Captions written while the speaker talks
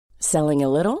Selling a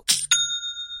little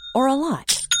or a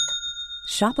lot?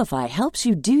 Shopify helps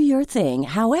you do your thing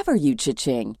however you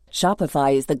cha-ching.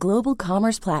 Shopify is the global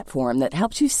commerce platform that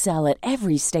helps you sell at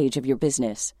every stage of your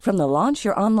business. From the launch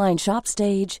your online shop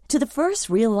stage to the first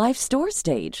real-life store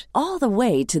stage, all the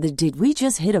way to the did we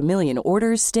just hit a million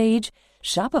orders stage.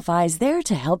 Shopify is there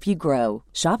to help you grow.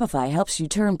 Shopify helps you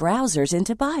turn browsers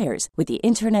into buyers with the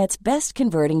internet's best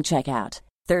converting checkout.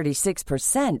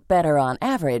 36% better on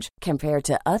average compared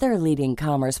to other leading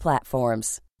commerce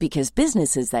platforms. Because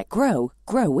businesses that grow,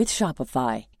 grow with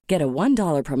Shopify. Get a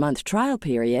 $1 per month trial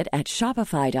period at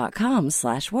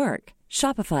shopify.com/work.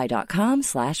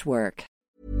 Shopify.com/work.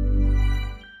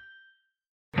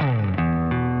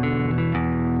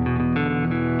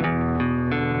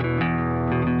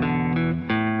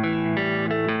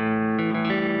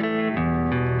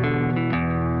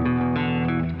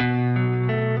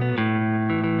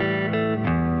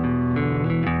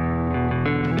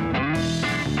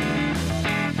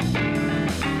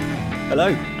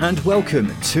 Hello and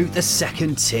welcome to the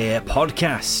Second Tier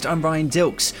Podcast. I'm Ryan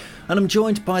Dilks and I'm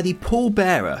joined by the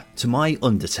pallbearer to my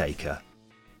undertaker.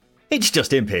 It's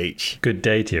Justin Peach. Good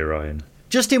day to you, Ryan.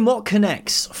 Justin, what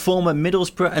connects former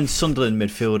Middlesbrough and Sunderland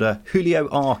midfielder Julio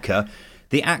Arca,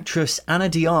 the actress Ana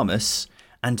de Armas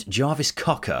and Jarvis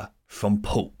Cocker from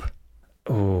Pulp?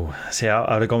 Oh, see,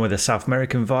 I'd have gone with a South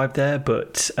American vibe there,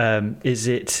 but is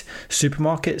it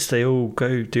supermarkets? Do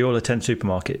you all attend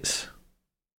supermarkets?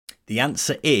 The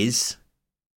answer is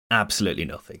absolutely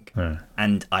nothing.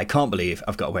 And I can't believe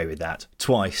I've got away with that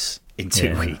twice in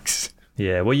 2 weeks.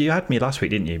 Yeah, well, you had me last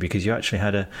week, didn't you? Because you actually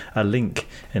had a link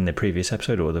in the previous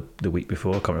episode or the week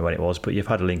before. I can't remember when it was, but you've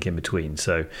had a link in between.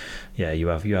 So, yeah, you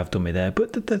have done me there.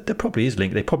 But there probably is a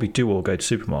link. They probably do all go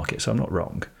to supermarkets, so I'm not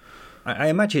wrong. I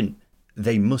imagine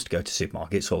they must go to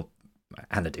supermarkets, or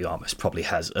Ana de Armas probably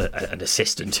has an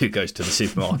assistant who goes to the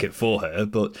supermarket for her.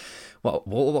 But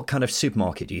what kind of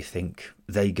supermarket do you think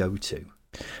they go to?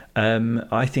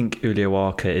 I think Julio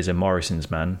Arca is a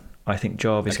Morrison's man. I think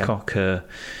Jarvis Cocker,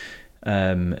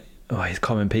 he's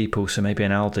common people, so maybe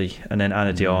an Aldi, and then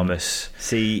Ana de Armas.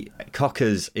 See,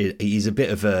 Cocker's, he's a bit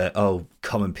of a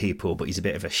common people, but he's a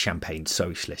bit of a champagne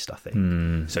socialist, I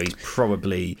think. So he's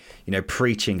probably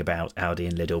preaching about Aldi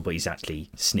and Lidl, but he's actually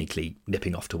sneakily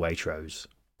nipping off to Waitrose.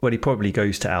 Well, he probably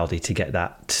goes to Aldi to get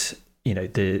that,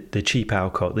 the cheap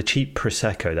alcohol, the cheap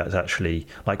Prosecco. That's actually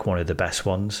like one of the best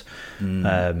ones.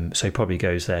 So he probably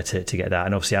goes there to get that.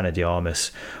 And obviously Ana de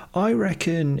Armas, I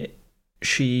reckon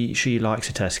she likes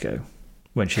a Tesco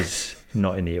when she's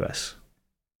not in the US.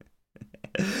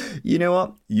 You know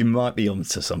what? You might be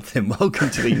onto something.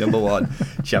 Welcome to the number one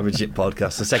championship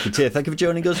podcast, the Second Tier. Thank you for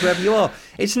joining us wherever you are.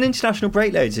 It's an international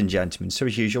break, ladies and gentlemen. So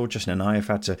as usual, Justin and I have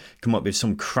had to come up with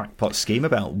some crackpot scheme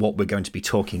about what we're going to be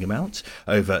talking about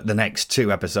over the next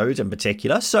 2 episodes in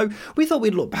particular. So we thought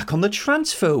we'd look back on the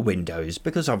transfer windows,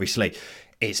 because obviously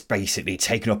it's basically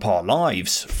taken up our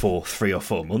lives for 3 or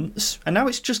 4 months, and now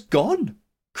it's just gone.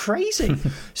 Crazy.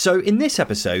 So in this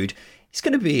episode, it's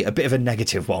going to be a bit of a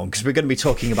negative one, because we're going to be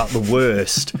talking about the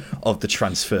worst of the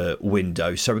transfer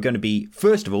window. So we're going to be,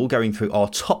 first of all, going through our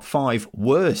top 5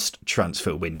 worst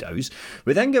transfer windows.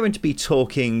 We're then going to be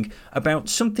talking about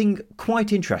something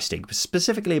quite interesting,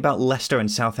 specifically about Leicester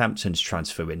and Southampton's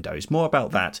transfer windows. More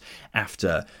about that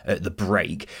after the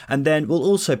break. And then we'll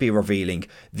also be revealing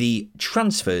the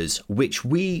transfers which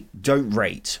we don't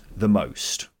rate the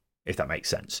most, if that makes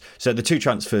sense. So the 2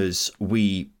 transfers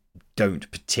we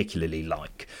don't particularly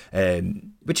like,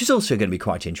 which is also going to be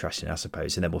quite interesting, I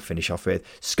suppose. And then we'll finish off with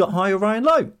Scott High or Ryan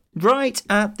Lowe right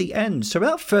at the end. So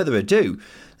without further ado,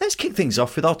 let's kick things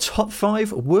off with our top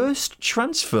 5 worst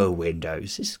transfer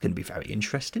windows. This is going to be very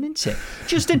interesting, isn't it?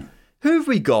 Justin, who have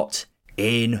we got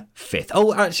in 5th?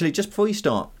 Oh, actually, just before you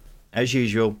start, as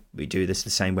usual, we do this the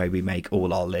same way we make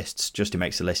all our lists. Justin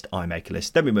makes a list, I make a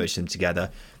list, then we merge them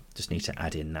together. Just need to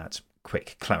add in that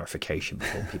quick clarification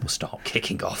before people start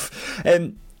kicking off.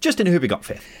 Justin, who have we got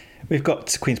 5th? We've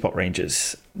got Queen's Park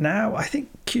Rangers. Now, I think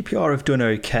QPR have done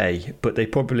okay, but they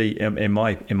probably, in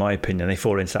my opinion, they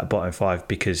fall into that bottom 5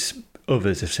 because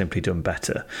others have simply done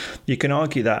better. You can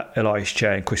argue that Elias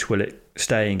Chair and Chris Willett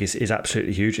staying is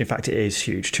absolutely huge. In fact, it is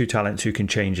huge. 2 talents who can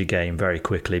change a game very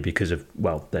quickly because of,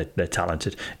 well, they're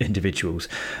talented individuals.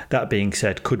 That being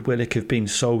said, could Willock have been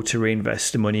sold to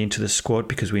reinvest the money into the squad?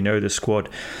 Because we know the squad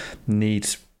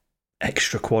needs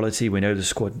extra quality. We know the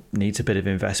squad needs a bit of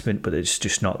investment, but it's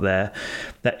just not there.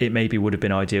 That it maybe would have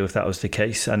been ideal if that was the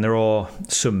case. And there are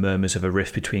some murmurs of a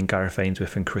rift between Gareth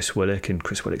Ainsworth and Chris Willock, and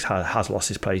Chris Willock has lost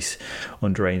his place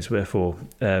under Ainsworth, or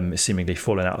seemingly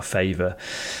fallen out of favour.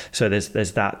 So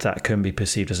there's that can be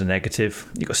perceived as a negative.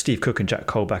 You've got Steve Cook and Jack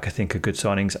Colback, I think, are good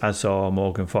signings, as are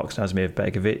Morgan Fox and Asmir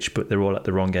Begovic, but they're all at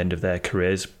the wrong end of their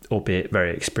careers, albeit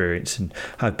very experienced and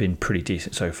have been pretty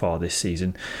decent so far this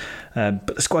season.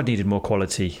 But the squad needed more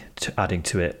quality adding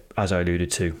to it, as I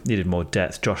alluded to. Needed more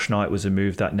depth. Josh Knight was a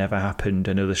move that never happened.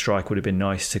 Another strike would have been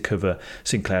nice to cover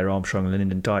Sinclair Armstrong and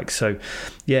Lyndon Dykes. So,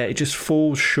 yeah, it just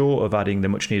falls short of adding the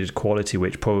much needed quality,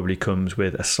 which probably comes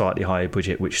with a slightly higher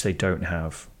budget, which they don't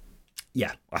have.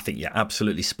 Yeah, I think you're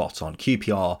absolutely spot on.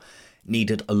 QPR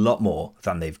needed a lot more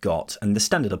than they've got, and the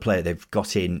standard of player they've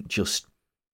got in just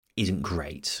isn't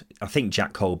great. I think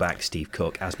Jack Colback, Steve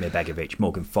Cook, Asmir Begovic,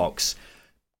 Morgan Fox,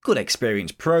 good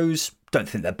experienced pros, don't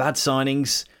think they're bad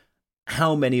signings.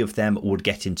 How many of them would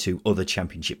get into other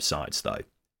championship sides, though?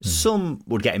 Some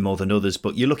would get in more than others,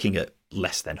 but you're looking at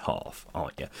less than half,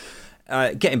 aren't you?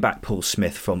 Getting back Paul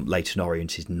Smith from Leyton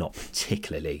Orient is not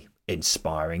particularly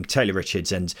inspiring. Taylor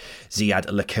Richards and Ziad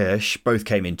Lakirsh both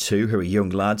came in too, who are young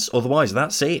lads. Otherwise,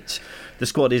 that's it. The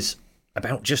squad is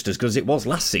about just as good as it was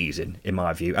last season, in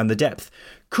my view, and the depth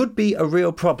could be a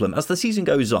real problem. As the season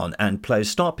goes on and players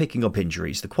start picking up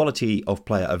injuries, the quality of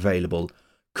player available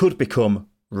could become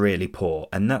really poor,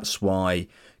 and that's why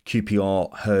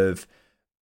QPR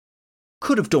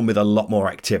could have done with a lot more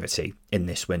activity in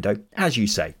this window. As you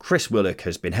say, Chris Willock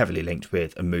has been heavily linked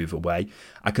with a move away.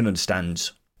 I can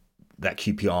understand that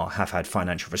QPR have had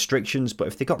financial restrictions, but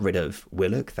if they got rid of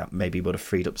Willock, that maybe would have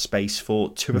freed up space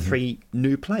for two or three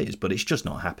new players, but it's just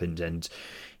not happened, and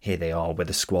here they are with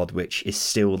a squad which is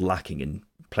still lacking in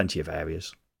plenty of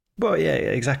areas. Well, yeah,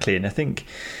 exactly, and I think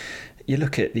you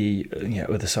look at the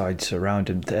other sides around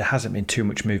them, there hasn't been too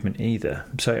much movement either,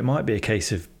 so it might be a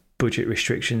case of budget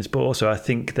restrictions, but also I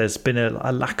think there's been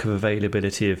a lack of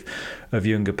availability of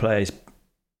younger players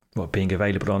being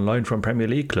available on loan from Premier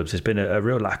League clubs. There's been a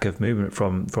real lack of movement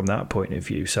from that point of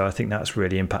view. So I think that's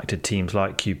really impacted teams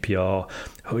like QPR,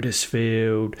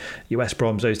 Huddersfield, West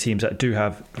Brom's, those teams that do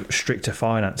have stricter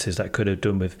finances that could have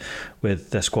done with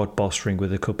their squad bolstering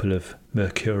with a couple of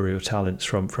mercurial talents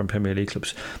from Premier League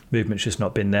clubs. Movement's just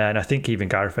not been there. And I think even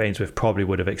Gareth Ainsworth probably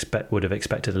would have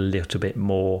expected a little bit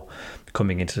more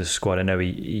coming into the squad. I know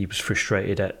he was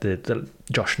frustrated at the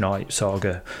Josh Knight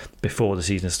saga before the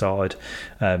season started,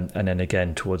 and then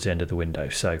again towards the end of the window.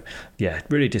 So yeah,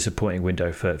 really disappointing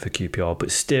window for QPR,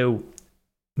 but still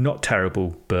not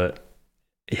terrible. But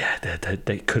yeah,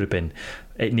 they could have been.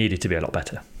 It needed to be a lot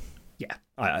better. Yeah,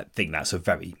 I think that's a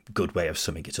very good way of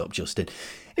summing it up, Justin.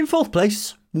 In fourth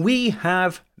place, we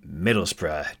have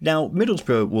Middlesbrough. Now,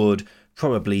 Middlesbrough would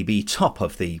probably be top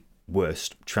of the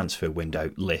worst transfer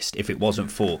window list if it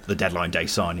wasn't for the deadline day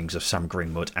signings of Sam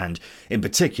Greenwood and, in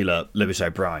particular, Lewis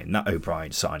O'Brien. That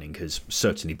O'Brien signing has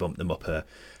certainly bumped them up a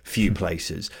few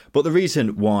places. But the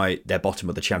reason why they're bottom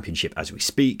of the Championship as we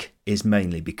speak is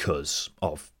mainly because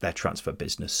of their transfer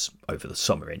business over the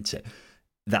summer, isn't it?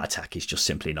 That attack is just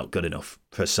simply not good enough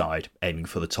for a side aiming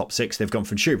for the top six. They've gone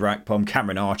from Chuba Akpom,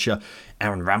 Cameron Archer,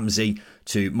 Aaron Ramsey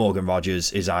to Morgan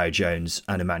Rogers, Isaiah Jones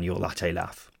and Emmanuel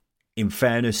Latte-Lath. In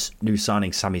fairness, new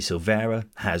signing Sammy Silvera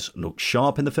has looked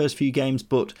sharp in the first few games,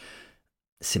 but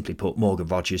simply put, Morgan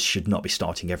Rogers should not be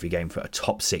starting every game for a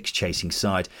top six chasing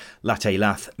side.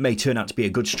 Latte-Lath may turn out to be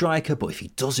a good striker, but if he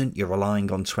doesn't, you're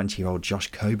relying on 20-year-old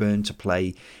Josh Coburn to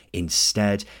play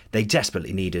instead. They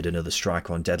desperately needed another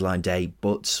striker on deadline day,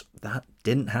 but that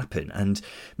didn't happen. And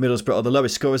Middlesbrough are the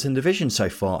lowest scorers in the division so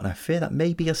far, and I fear that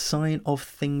may be a sign of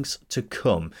things to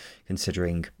come,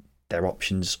 considering their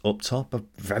options up top are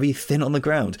very thin on the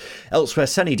ground. Elsewhere,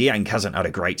 Seny Dieng hasn't had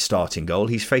a great starting goal.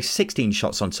 He's faced 16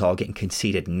 shots on target and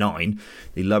conceded 9,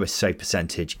 the lowest save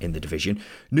percentage in the division.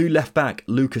 New left-back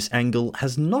Lucas Engel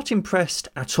has not impressed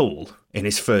at all in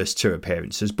his first 2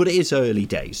 appearances, but it is early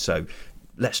days, so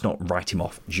let's not write him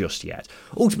off just yet.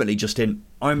 Ultimately, Justin,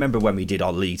 I remember when we did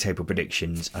our league table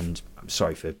predictions, and I'm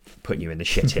sorry for putting you in the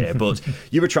shit here, but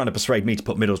you were trying to persuade me to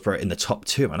put Middlesbrough in the top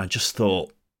 2, and I just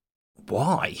thought,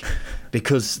 why?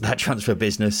 Because that transfer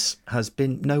business has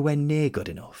been nowhere near good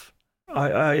enough.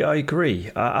 I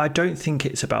agree. I don't think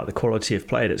it's about the quality of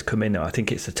player that's come in, though. I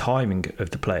think it's the timing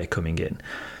of the player coming in.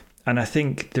 And I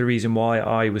think the reason why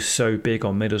I was so big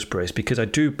on Middlesbrough is because I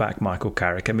do back Michael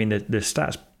Carrick. I mean, the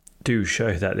stats do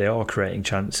show that they are creating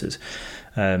chances.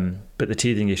 But the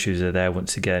teething issues are there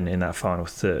once again in that final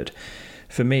third.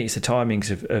 for me, it's the timings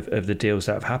of the deals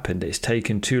that have happened. It's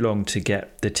taken too long to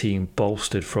get the team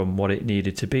bolstered from what it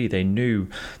needed to be. They knew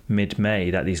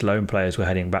mid-May that these loan players were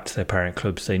heading back to their parent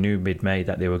clubs. They knew mid-May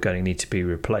that they were going to need to be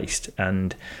replaced.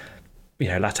 And,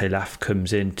 Latte Laff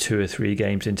comes in 2 or 3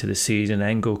 games into the season.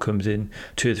 Engel comes in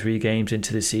 2 or 3 games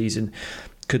into the season.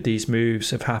 Could these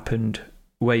moves have happened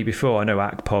way before? I know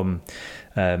Akpom,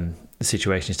 the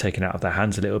situation is taken out of their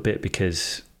hands a little bit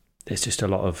because there's just a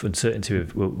lot of uncertainty.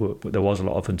 There was a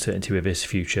lot of uncertainty with his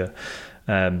future,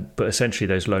 but essentially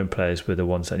those loan players were the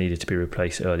ones that needed to be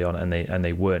replaced early on, and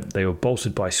they weren't. They were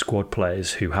bolstered by squad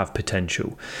players who have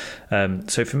potential.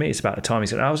 So for me, it's about the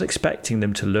timings, and I was expecting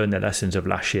them to learn their lessons of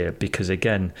last year because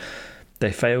again,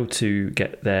 they failed to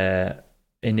get their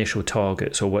initial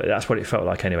targets, or that's what it felt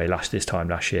like anyway. This time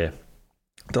last year,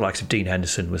 the likes of Dean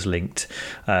Henderson was linked.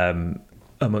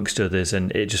 Amongst others,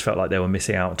 and it just felt like they were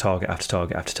missing out on target after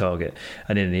target after target,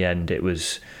 and in the end it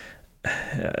was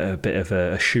a bit of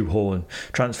a shoehorn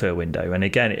transfer window. And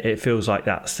again, it feels like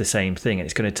that's the same thing, and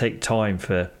it's going to take time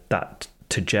for that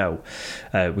to gel,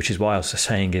 which is why I was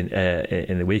saying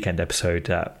in the weekend episode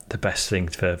that the best thing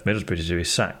for Middlesbrough to do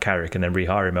is sack Carrick and then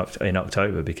rehire him in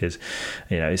October, because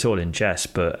it's all in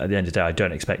jest, but at the end of the day I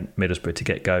don't expect Middlesbrough to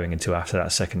get going until after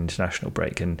that second international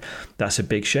break, and that's a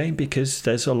big shame because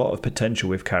there's a lot of potential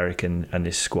with Carrick and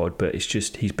this squad, but it's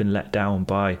just he's been let down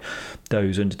by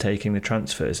those undertaking the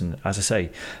transfers. And as I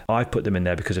say, I've put them in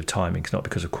there because of timings, not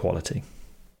because of quality.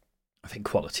 I think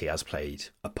quality has played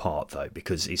a part, though,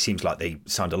 because it seems like they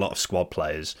signed a lot of squad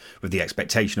players with the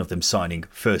expectation of them signing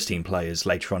first-team players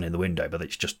later on in the window, but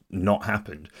it's just not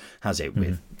happened, has it,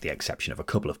 with the exception of a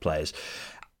couple of players.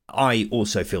 I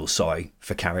also feel sorry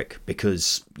for Carrick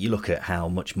because you look at how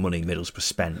much money Middlesbrough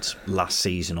spent last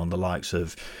season on the likes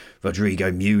of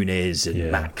Rodrigo Muniz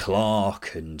and Matt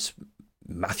Clark and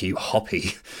Matthew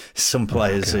Hoppe, some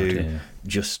players who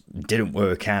just didn't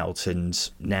work out,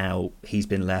 and now he's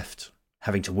been left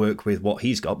having to work with what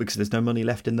he's got because there's no money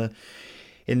left in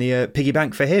the piggy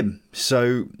bank for him.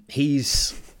 So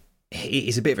it's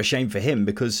a bit of a shame for him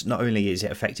because not only is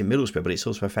it affecting Middlesbrough, but it's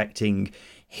also affecting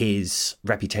his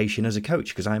reputation as a coach,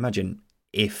 because I imagine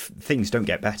if things don't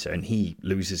get better and he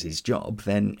loses his job,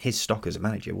 then his stock as a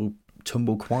manager will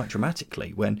tumble quite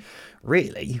dramatically, when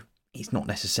really it's not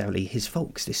necessarily his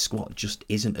fault, 'cause this squad just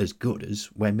isn't as good as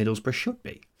where Middlesbrough should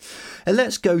be. And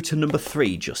let's go to number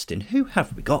 3, Justin. Who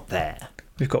have we got there?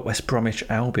 We've got West Bromwich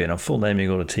Albion. I'm full naming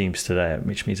all the teams today,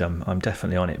 which means I'm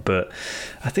definitely on it. But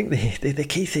I think the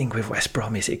key thing with West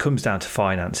Brom is it comes down to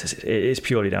finances. It is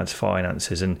purely down to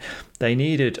finances, and they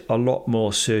needed a lot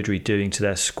more surgery doing to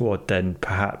their squad than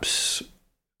perhaps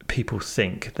people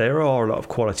think. There are a lot of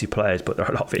quality players, but there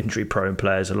are a lot of injury-prone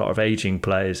players, a lot of ageing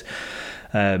players.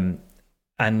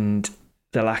 And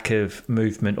the lack of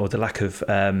movement or the lack of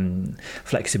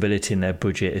flexibility in their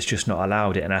budget has just not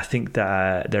allowed it. And I think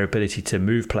that their ability to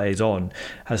move players on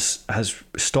has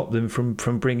stopped them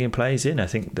from bringing players in. I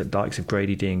think the likes of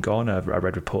Grady Diangana, I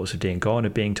read reports of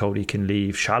Diangana being told he can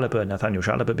leave, Nathaniel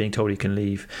Chalobah being told he can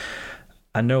leave,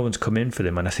 and no one's come in for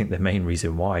them. And I think the main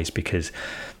reason why is because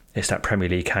it's that Premier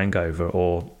League hangover,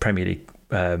 or Premier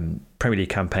League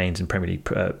campaigns and Premier League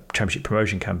Championship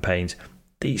promotion campaigns.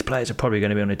 These players are probably going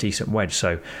to be on a decent wedge,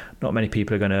 so not many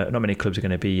clubs are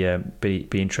going to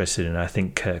be interested in. I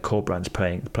think Corbrand's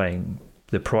playing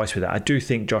the price with that. I do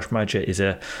think Josh Madger is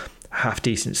a half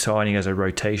decent signing as a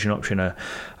rotation option.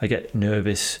 I get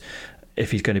nervous if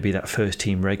he's going to be that first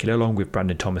team regular, along with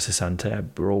Brandon Thomas Asante.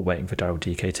 We're all waiting for Daryl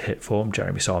DK to hit form.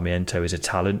 Jeremy Sarmiento is a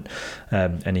talent,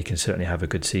 and he can certainly have a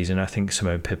good season. I think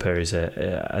Simone Pippa as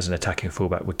an attacking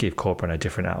fullback would give Corbrand a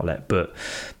different outlet, but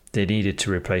they needed to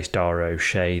replace Dara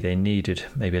O'Shea. They needed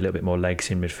maybe a little bit more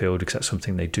legs in midfield, because that's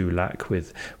something they do lack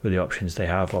with the options they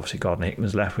have. Obviously, Gardner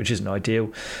Hickman's left, which isn't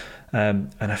ideal.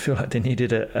 And I feel like they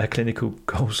needed a clinical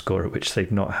goal scorer, which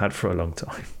they've not had for a long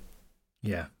time.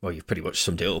 Yeah, well, you've pretty much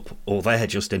summed it up all there,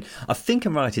 Justin. I think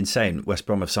I'm right in saying West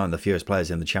Brom have signed the fewest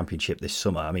players in the Championship this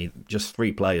summer. I mean, just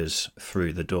 3 players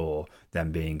through the door,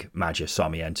 them being Madger,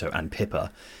 Sarmiento and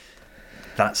Pippa.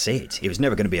 That's it. It was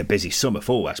never going to be a busy summer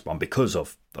for West Brom because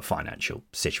of the financial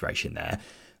situation there.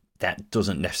 That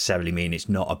doesn't necessarily mean it's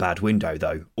not a bad window,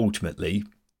 though. Ultimately,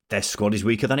 their squad is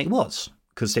weaker than it was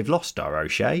because they've lost Dara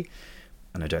O'Shea,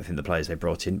 and I don't think the players they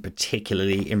brought in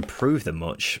particularly improved them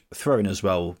much. Throw in as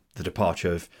well the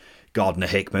departure of Gardner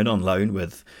Hickman on loan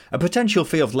with a potential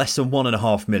fee of less than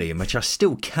 $1.5 million, which I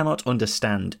still cannot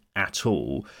understand at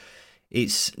all.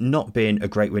 It's not been a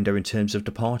great window in terms of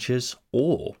departures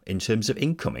or in terms of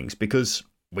incomings, because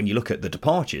when you look at the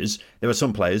departures, there are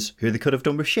some players who they could have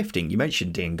done with shifting. You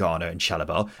mentioned Diangana and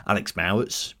Chalobah, Alex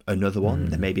Mowat's another one.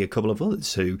 There may be a couple of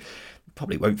others who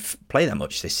probably won't play that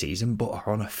much this season, but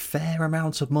are on a fair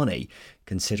amount of money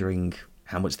considering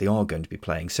how much they are going to be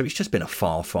playing. So it's just been a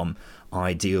far from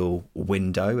ideal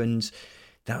window, and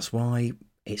that's why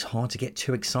it's hard to get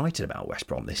too excited about West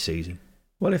Brom this season.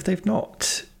 Well, if they've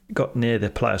not got near the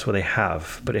playoffs, well, they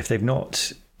have, but if they've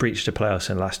not breached the playoffs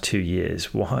in the last 2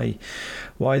 years, why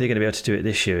are they going to be able to do it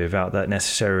this year without that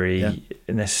necessary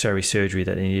surgery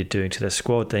that they need doing to their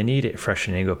squad? They need it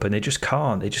freshening up, and they just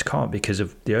can't because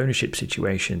of the ownership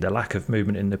situation, the lack of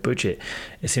movement in the budget.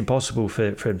 It's impossible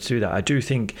for them to do that. I do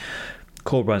think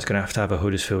Corberán's going to have a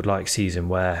Huddersfield-like season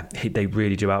where they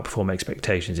really do outperform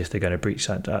expectations if they're going to breach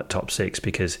that top six,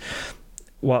 because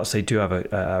whilst they do have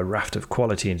a raft of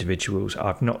quality individuals,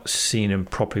 I've not seen them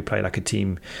properly play like a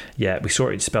team yet. We saw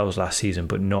it in spells last season,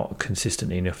 but not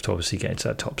consistently enough to obviously get into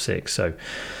that top six. So,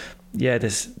 yeah,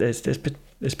 there's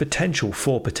potential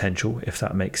for potential, if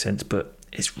that makes sense, but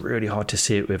it's really hard to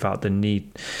see it without the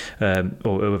need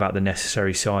or without the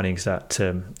necessary signings that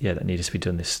needed to be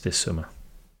done this summer.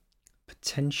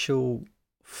 Potential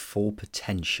for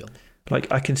potential.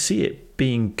 Like, I can see it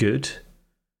being good.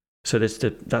 So that's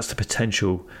the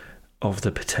potential of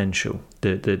the potential,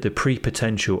 the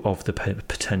pre-potential of the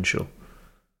potential.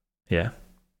 Yeah.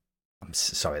 I'm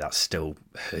sorry, that's still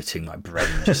hurting my brain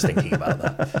just thinking about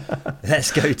that.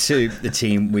 Let's go to the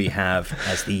team we have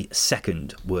as the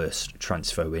second worst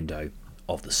transfer window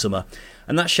of the summer,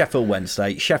 and that's Sheffield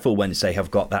Wednesday. Sheffield Wednesday have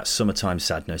got that summertime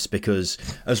sadness because,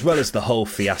 as well as the whole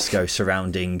fiasco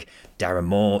surrounding Darren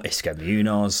Moore, Isco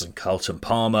Munoz and Carlton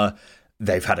Palmer,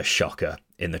 they've had a shocker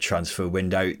in the transfer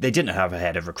window. They didn't have a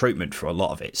head of recruitment for a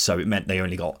lot of it, so it meant they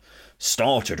only got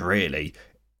started really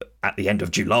at the end of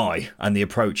July, and the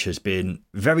approach has been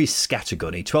very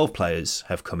scattergunny. 12 players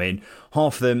have come in.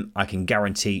 Half of them, I can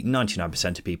guarantee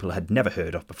 99% of people had never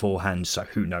heard of beforehand, so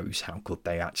who knows how good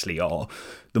they actually are.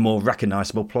 The more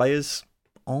recognisable players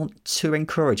aren't too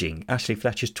encouraging. Ashley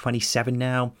Fletcher's 27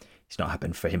 now. It's not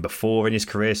happened for him before in his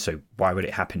career, so why would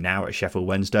it happen now at Sheffield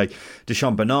Wednesday?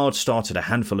 Deshaun Bernard started a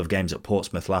handful of games at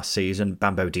Portsmouth last season.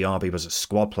 Bambo Diaby was a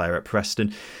squad player at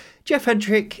Preston. Jeff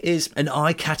Hendrick is an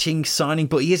eye-catching signing,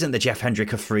 but he isn't the Jeff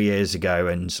Hendrick of 3 years ago,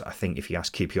 and I think if you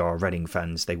ask QPR Reading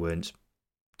fans, they weren't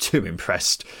too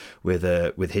impressed with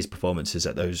his performances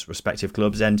at those respective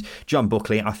clubs. And John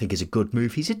Buckley, I think, is a good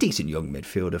move. He's a decent young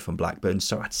midfielder from Blackburn,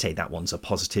 so I'd say that one's a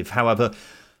positive. However,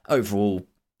 overall,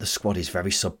 the squad is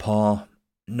very subpar.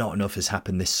 Not enough has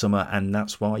happened this summer, and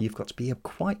that's why you've got to be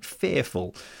quite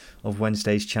fearful of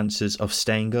Wednesday's chances of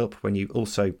staying up when you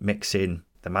also mix in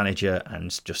the manager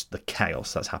and just the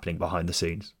chaos that's happening behind the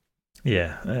scenes.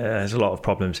 Yeah, there's a lot of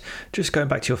problems. Just going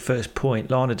back to your first point,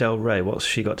 Lana Del Rey, what's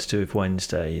she got to do with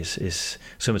Wednesday? Is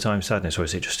summertime sadness, or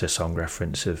is it just a song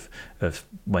reference of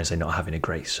Wednesday not having a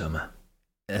great summer?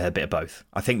 A bit of both.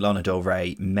 I think Lana Del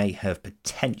Rey may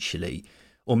potentially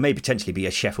be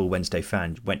a Sheffield Wednesday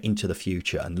fan, went into the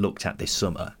future and looked at this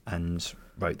summer and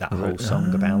wrote that whole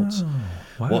song about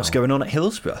what's going on at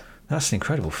Hillsborough. That's an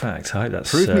incredible fact. I hope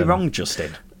that's... Prove me wrong,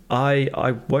 Justin.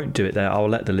 I won't do it there. I'll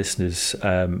let the listeners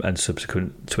and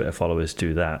subsequent Twitter followers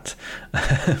do that.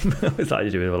 It's like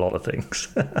you do with a lot of things.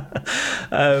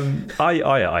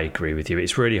 I agree with you.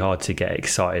 It's really hard to get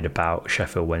excited about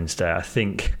Sheffield Wednesday. I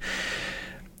think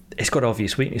it's got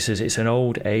obvious weaknesses. It's an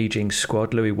old, ageing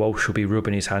squad. Louis Walsh will be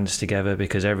rubbing his hands together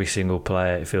because every single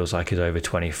player, it feels like, is over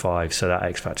 25. So that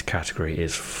X Factor category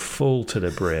is full to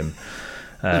the brim.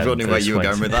 I was wondering where you were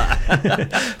going with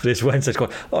that. For this Wednesday squad,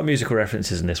 a lot of musical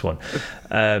references in this one.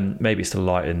 Maybe it's to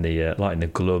lighten the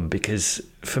glum, because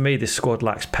for me this squad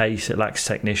lacks pace, it lacks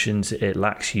technicians, it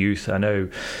lacks youth. I know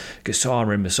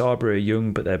Gassama and Masaba are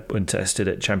young, but they're untested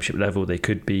at championship level. They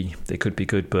could be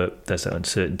good, but there's that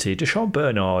uncertainty. Deshaun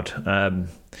Bernard,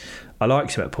 I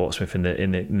liked him at Portsmouth in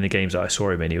the games that I saw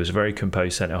him in. He was a very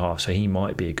composed centre half, so he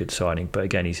might be a good signing. But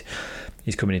again, he's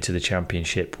coming into the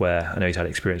Championship where I know he's had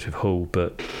experience with Hull,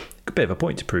 but a bit of a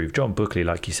point to prove. John Buckley,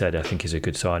 like you said, I think is a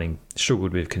good signing.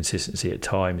 Struggled with consistency at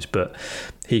times, but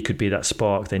he could be that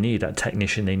spark they need, that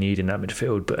technician they need in that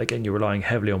midfield. But again, you're relying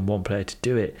heavily on one player to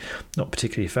do it. Not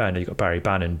particularly fair. I know you've got Barry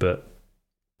Bannon, but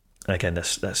again,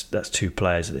 that's two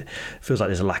players. It feels like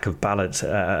there's a lack of balance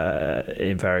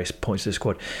in various points of the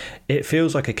squad. It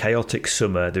feels like a chaotic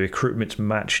summer. The recruitment's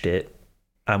matched it,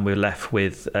 and we're left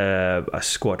with a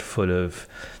squad full of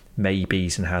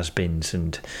maybes and has-beens,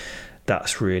 and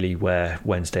that's really where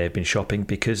Wednesday have been shopping,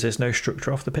 because there's no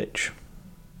structure off the pitch.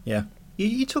 Yeah.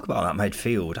 You talk about that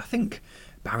midfield. I think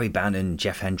Barry Bannon,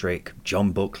 Jeff Hendrick,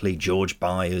 John Buckley, George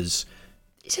Byers,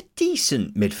 it's a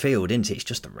decent midfield, isn't it? It's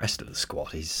just the rest of the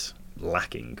squad is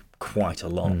lacking quite a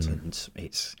lot, and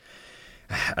it's...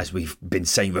 as we've been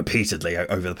saying repeatedly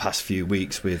over the past few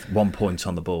weeks, with 1 point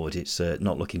on the board, it's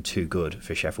not looking too good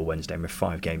for Sheffield Wednesday. We're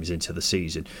 5 games into the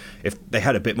season. If they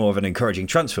had a bit more of an encouraging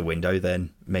transfer window,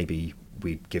 then maybe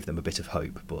we'd give them a bit of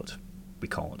hope, but we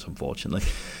can't, unfortunately.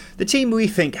 The team we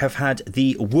think have had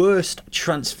the worst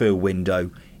transfer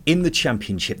window in the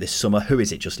Championship this summer, who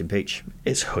is it, Justin Peach?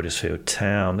 It's Huddersfield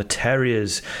Town. The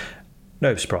Terriers,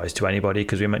 no surprise to anybody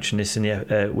because we mentioned this in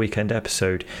the weekend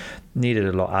episode, needed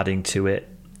a lot adding to it.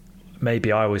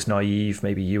 Maybe I was naive,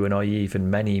 maybe you were naive,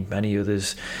 and many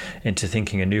others into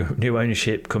thinking a new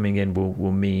ownership coming in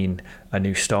will mean a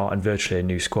new start and virtually a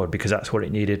new squad, because that's what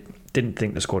it needed. Didn't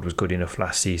think the squad was good enough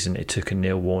last season. It took a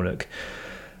Neil Warnock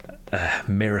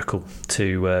miracle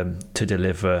to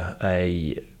deliver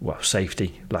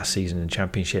safety last season in the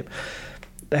Championship.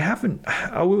 They haven't.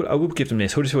 I will give them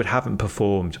this. Huddersfield haven't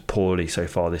performed poorly so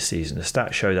far this season. The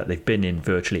stats show that they've been in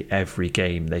virtually every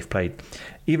game they've played.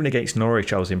 Even against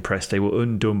Norwich, I was impressed. They were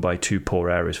undone by 2 poor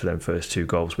errors for them first 2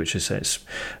 goals, which has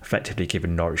effectively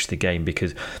given Norwich the game,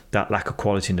 because that lack of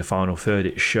quality in the final third,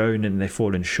 it's shown, and they've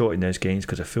fallen short in those games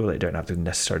because I feel they don't have the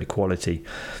necessary quality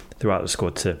throughout the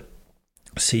squad to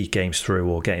see games through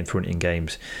or get in front in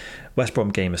games. West Brom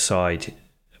game aside,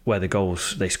 where the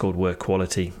goals they scored were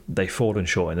quality, they've fallen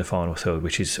short in the final third,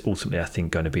 which is ultimately, I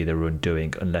think, going to be their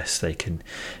undoing unless they can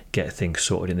get things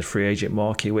sorted in the free agent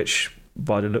market, which,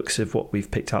 by the looks of what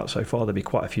we've picked out so far, there'll be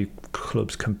quite a few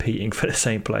clubs competing for the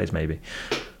same players, maybe.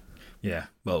 Yeah,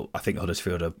 well, I think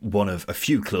Huddersfield are one of a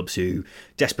few clubs who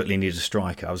desperately need a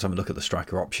striker. I was having a look at the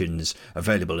striker options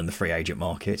available in the free agent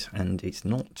market, and it's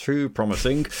not too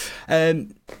promising. The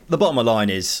bottom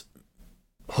line is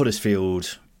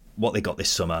Huddersfield, what they got this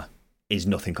summer is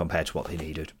nothing compared to what they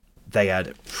needed. They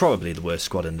had probably the worst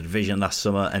squad in the division last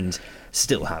summer and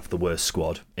still have the worst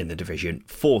squad in the division.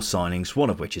 4 signings, one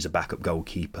of which is a backup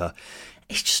goalkeeper.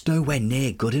 It's just nowhere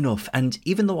near good enough. And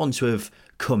even the ones who have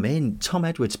come in, Tom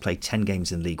Edwards played 10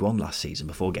 games in League One last season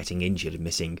before getting injured and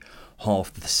missing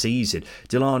half the season.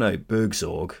 Delano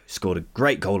Bergzorg scored a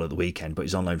great goal at the weekend, but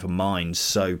he's on loan from Mainz,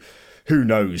 so who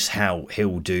knows how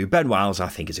he'll do. Ben Wiles, I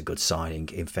think, is a good signing,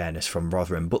 in fairness, from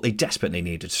Rotherham, but they desperately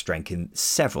needed strength in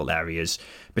several areas,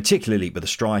 particularly with a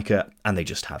striker, and they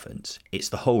just haven't. It's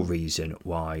the whole reason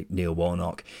why Neil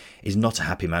Warnock is not a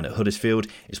happy man at Huddersfield.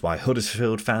 It's why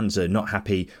Huddersfield fans are not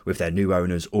happy with their new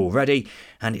owners already,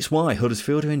 and it's why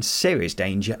Huddersfield are in serious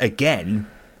danger again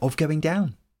of going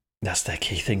down. That's their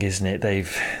key thing, isn't it?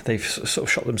 They've sort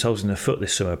of shot themselves in the foot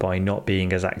this summer by not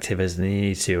being as active as they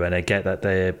need to, and I get that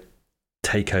their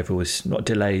takeover was not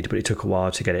delayed, but it took a while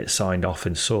to get it signed off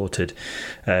and sorted,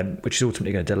 which is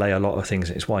ultimately going to delay a lot of things.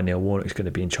 It's why Neil Warnock's going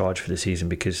to be in charge for the season,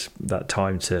 because that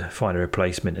time to find a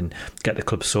replacement and get the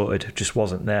club sorted just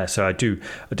wasn't there. So I do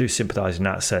sympathise in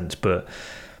that sense, but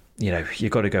you've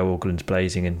got to go all guns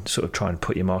blazing and sort of try and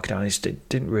put your market down. It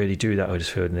didn't really do that,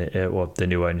 Huddersfield, or the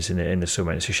new owners in the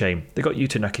summer. It's a shame. They got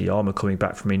Yuta Nakayama coming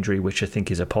back from injury, which I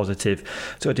think is a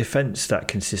positive. So a defence that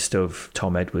consists of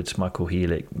Tom Edwards, Michael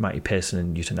Healick, Matty Pearson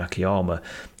and Yuta Nakayama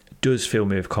does fill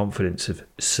me with confidence of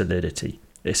solidity.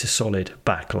 It's a solid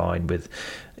back line with,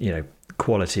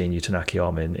 quality in Yuta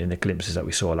Nakayama in the glimpses that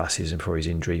we saw last season before his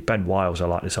injury. Ben Wiles, I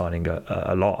like the signing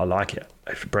a lot. I like it.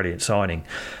 It's a brilliant signing.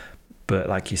 But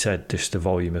like you said, just the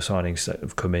volume of signings that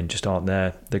have come in just aren't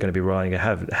there. They're going to be relying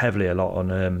heavily a lot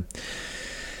on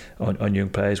young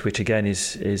players, which again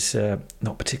is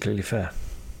not particularly fair.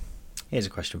 Here's a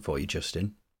question for you,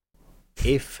 Justin.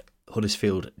 If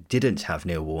Huddersfield didn't have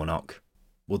Neil Warnock,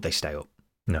 would they stay up?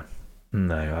 No,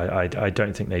 I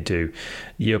don't think they do.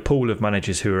 Your pool of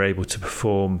managers who are able to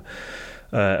perform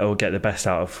or get the best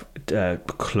out of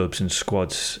clubs and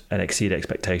squads and exceed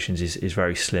expectations is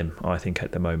very slim, I think,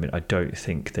 at the moment. I don't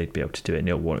think they'd be able to do it.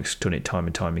 Neil Warnock's done it time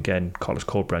and time again. Carlos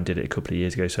Corberán did it a couple of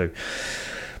years ago. So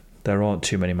there aren't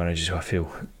too many managers who I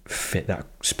feel fit that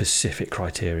specific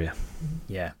criteria.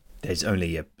 Yeah, there's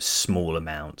only a small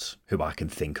amount who I can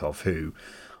think of who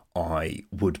I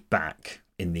would back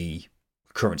in the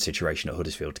current situation at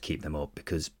Huddersfield to keep them up,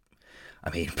 because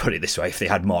put it this way, if they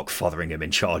had Mark Fotheringham in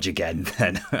charge again,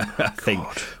 then I think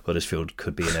Huddersfield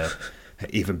could be in an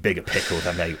even bigger pickle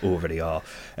than they already are.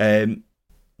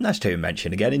 Nice to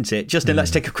mention again, isn't it? Justin,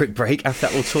 let's take a quick break. After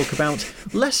that, we'll talk about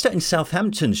Leicester and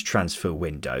Southampton's transfer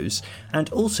windows and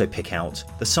also pick out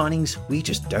the signings we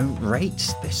just don't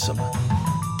rate this summer.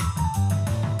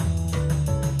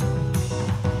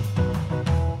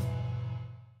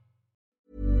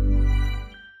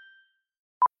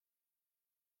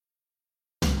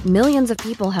 Millions of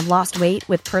people have lost weight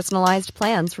with personalized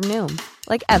plans from Noom.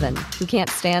 Like Evan, who can't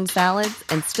stand salads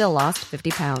and still lost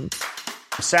 50 pounds.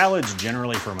 Salads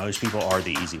generally for most people are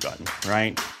the easy button,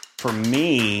 right? For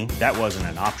me, that wasn't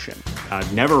an option. I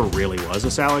never really was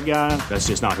a salad guy. That's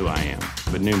just not who I am.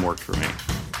 But Noom worked for me.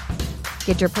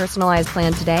 Get your personalized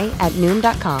plan today at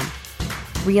Noom.com.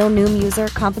 Real Noom user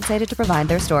compensated to provide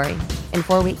their story. In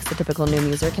 4 weeks, the typical Noom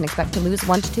user can expect to lose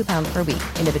 1 to 2 pounds per week.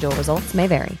 Individual results may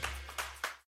vary.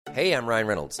 Hey, I'm Ryan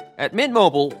Reynolds. At Mint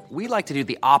Mobile, we like to do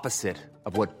the opposite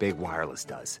of what Big Wireless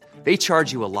does. They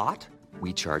charge you a lot,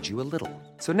 we charge you a little.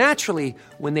 So naturally,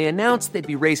 when they announced they'd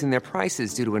be raising their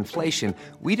prices due to inflation,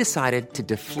 we decided to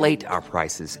deflate our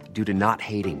prices due to not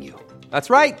hating you.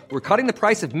 That's right. We're cutting the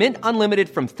price of Mint Unlimited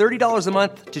from $30 a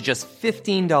month to just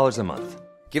 $15 a month.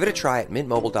 Give it a try at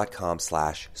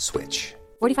mintmobile.com/switch.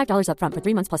 $45 up front for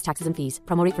 3 months plus taxes and fees.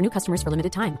 Promo rate for new customers for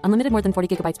limited time. Unlimited more than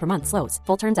 40 gigabytes per month. Slows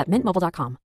full terms at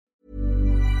mintmobile.com.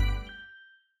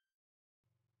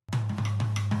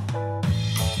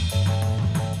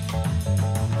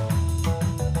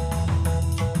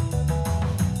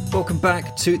 Welcome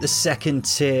back to the Second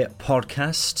Tier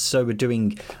podcast. So we're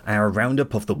doing our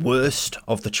roundup of the worst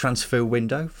of the transfer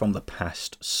window from the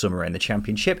past summer in the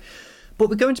Championship. But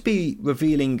we're going to be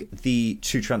revealing the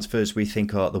 2 transfers we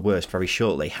think are the worst very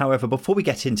shortly. However, before we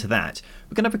get into that,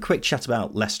 we're going to have a quick chat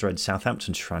about Leicester and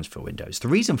Southampton's transfer windows. The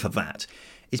reason for that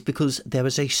is because there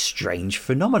was a strange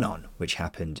phenomenon which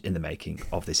happened in the making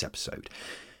of this episode.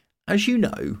 As you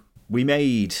know, we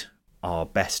made our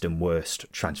best and worst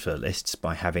transfer lists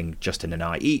by having Justin and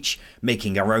I each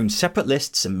making our own separate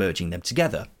lists and merging them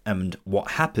together. And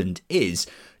what happened is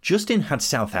Justin had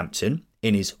Southampton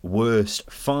in his worst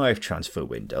 5 transfer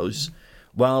windows,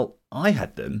 while I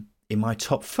had them in my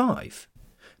top 5.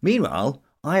 Meanwhile,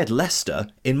 I had Leicester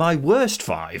in my worst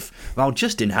 5, while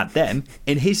Justin had them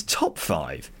in his top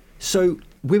 5. So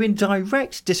we're in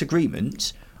direct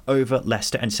disagreement over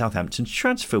Leicester and Southampton's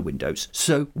transfer windows.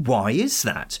 So why is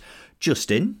that?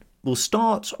 Justin, we'll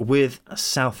start with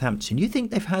Southampton. You think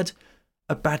they've had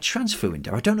a bad transfer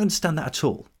window? I don't understand that at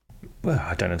all. Well,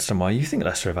 I don't understand why you think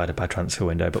Leicester have had a bad transfer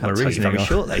window, but I'll my tell you reasoning very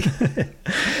shortly.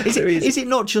 Is it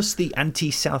not just the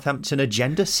anti-Southampton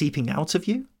agenda seeping out of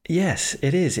you? Yes,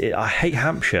 it is. I hate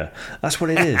Hampshire. That's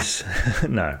what it is.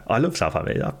 No, I love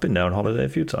Southampton. I've been there on holiday a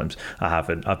few times. I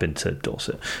haven't. I've been to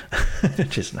Dorset,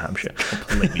 which is in Hampshire.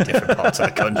 Completely different parts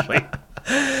of the country.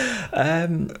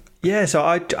 Yeah, so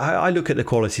I look at the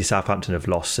quality Southampton have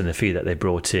lost and the fee that they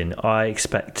brought in. I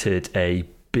expected a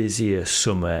busier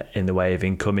summer in the way of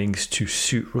incomings to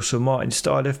suit Russell Martin's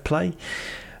style of play.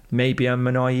 Maybe I'm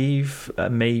naive.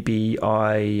 Maybe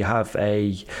I have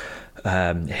a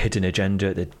hidden agenda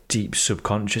at the deep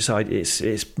subconscious side.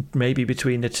 It's maybe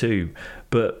between the two.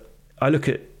 But I look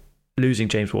at losing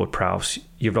James Ward-Prowse.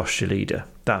 You've lost your leader.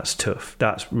 That's tough.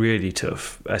 That's really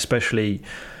tough, especially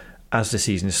as the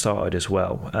season started as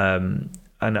well. And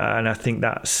I think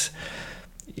that's,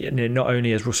 not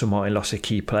only has Russell Martin lost a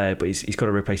key player, but he's got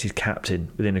to replace his captain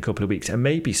within a couple of weeks. And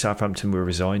maybe Southampton were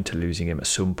resigned to losing him at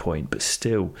some point, but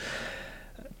still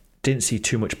didn't see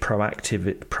too much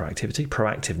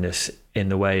proactiveness in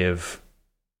the way of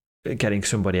getting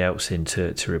somebody else in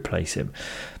to replace him.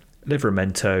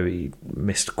 Livramento, he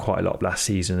missed quite a lot last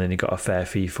season, and he got a fair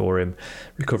fee for him,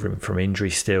 recovering from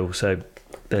injury still. So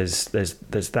there's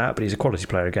that, but he's a quality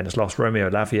player again. It's lost Romeo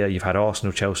Lavia. You've had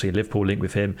Arsenal, Chelsea, Liverpool linked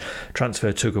with him.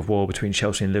 Transfer tug of war between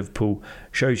Chelsea and Liverpool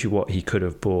shows you what he could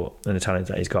have brought and the talent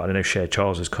that he's got. I know Shea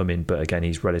Charles has come in, but again,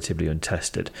 he's relatively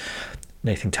untested.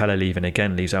 Nathan Tella leaving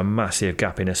again leaves a massive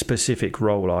gap in a specific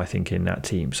role, I think, in that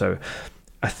team. So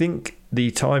I think the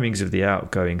timings of the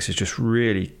outgoings has just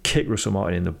really kicked Russell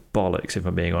Martin in the bollocks, if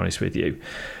I'm being honest with you,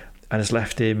 and has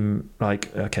left him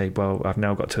like, okay, well, I've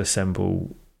now got to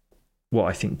assemble what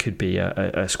I think could be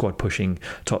a squad pushing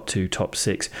top 2, top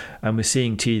 6, and we're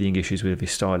seeing teething issues with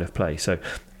his style of play. So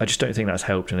I just don't think that's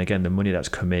helped. And again, the money that's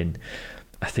come in,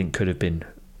 I think, could have been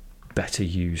better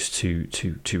used to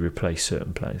replace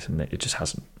certain players, and it just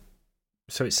hasn't.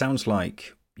 So it sounds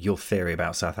like your theory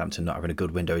about Southampton not having a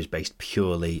good window is based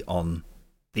purely on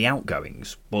the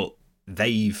outgoings, but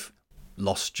they've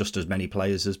lost just as many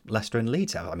players as Leicester and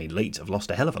Leeds have. I mean, Leeds have lost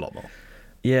a hell of a lot more.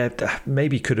 Yeah,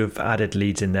 maybe could have added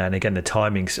Leeds in there. And again, the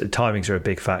timings are a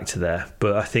big factor there.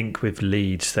 But I think with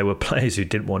Leeds, there were players who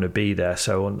didn't want to be there.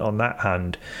 So on that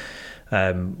hand,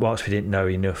 whilst we didn't know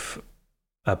enough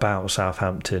about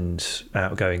Southampton's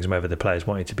outgoings and whether the players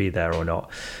wanted to be there or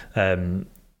not,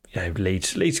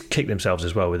 Leeds kicked themselves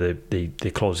as well with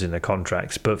the clauses in their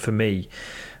contracts. But for me,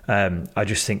 I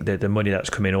just think that the money that's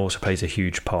come in also plays a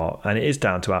huge part, and it is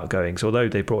down to outgoings. Although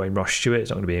they brought in Ross Stewart, it's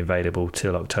not going to be available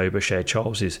till October. Shea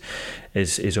Charles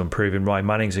is unproven. Ryan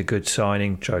Manning's a good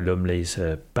signing. Joe Lumley's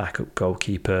a backup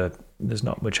goalkeeper. There's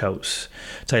not much else.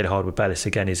 Taylor Hardwood-Bellis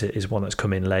again is one that's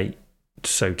come in late.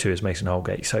 so too is Mason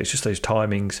Holgate. So it's just those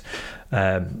timings,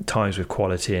 times with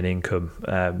quality and income.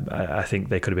 I think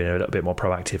they could have been a little bit more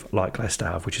proactive, like Leicester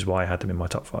have, which is why I had them in my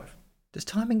top 5. Does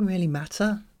timing really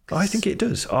matter? I think it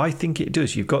does.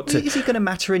 You've got to. Is it going to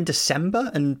matter in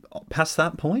December and past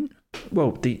that point?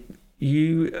 Well,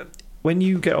 when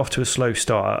you get off to a slow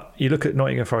start, you look at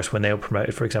Nottingham Forest when they were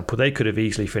promoted, for example, they could have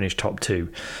easily finished top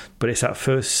 2, but it's that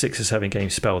first 6 or 7 game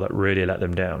spell that really let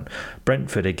them down.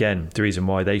 Brentford, again, the reason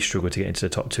why they struggled to get into the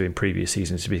top 2 in previous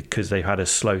seasons is because they've had a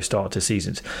slow start to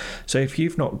seasons. So if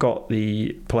you've not got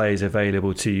the players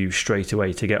available to you straight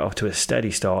away to get off to a steady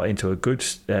start into a good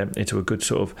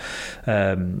sort of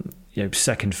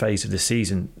second phase of the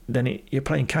season, then you're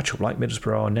playing catch up like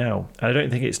Middlesbrough are now. And I don't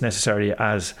think it's necessarily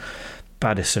as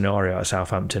bad a scenario at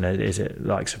Southampton as is it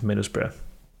likes of Middlesbrough.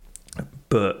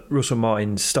 But Russell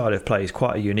Martin's style of play is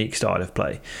quite a unique style of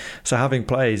play. So having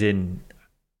players in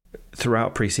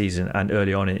throughout pre-season and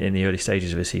early on in the early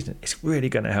stages of a season, it's really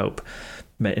going to help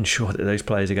ensure that those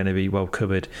players are going to be well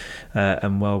covered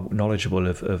and well knowledgeable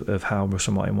of how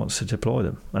Russell Martin wants to deploy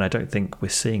them. And I don't think we're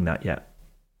seeing that yet.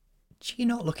 Do you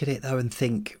not look at it though and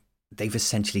think they've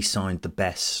essentially signed the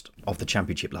best of the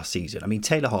Championship last season? I mean,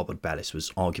 Taylor Harwood-Bellis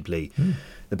was arguably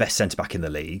the best centre-back in the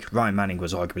league. Ryan Manning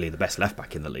was arguably the best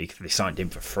left-back in the league. They signed him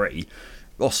for free.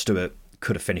 Ross Stewart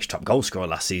could have finished top goal scorer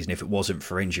last season if it wasn't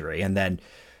for injury. And then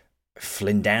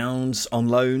Flynn Downs on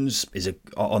loan is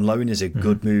a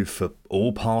good move for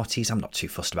all parties. I'm not too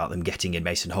fussed about them getting in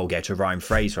Mason Holgate or Ryan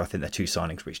Fraser. I think they're two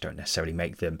signings which don't necessarily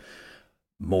make them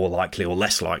more likely or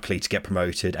less likely to get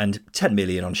promoted. And 10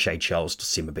 million on Shay Charles does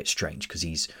seem a bit strange because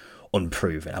he's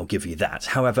unproven, I'll give you that.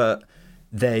 However,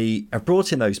 they have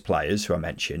brought in those players who I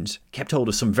mentioned, kept hold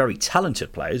of some very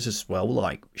talented players as well,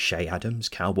 like Shay Adams,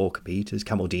 Cal Walker-Peters,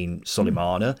 Kamaldeen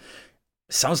Soleimana.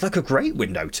 Sounds like a great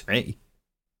window to me.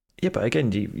 Yeah, but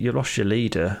again, you lost your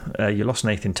leader, you lost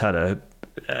Nathan Tedder,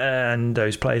 and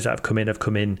those players that have come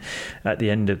in at the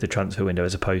end of the transfer window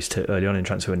as opposed to early on in the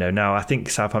transfer window. Now, I think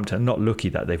Southampton are not lucky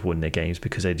that they've won their games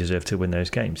because they deserve to win those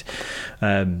games.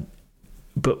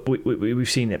 But we've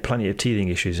seen plenty of teething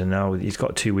issues, and now he's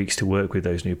got 2 weeks to work with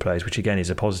those new players, which again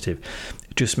is a positive.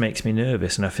 It just makes me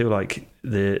nervous, and I feel like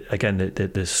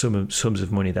the sums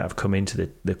of money that have come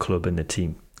into the club and the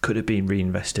team could have been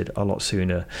reinvested a lot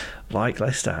sooner, like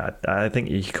Leicester had. I think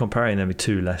you're comparing them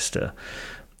to Leicester.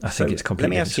 I think it's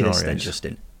completely different scenarios. Let me ask you this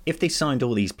then, Justin. If they signed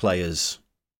all these players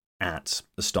at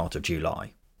the start of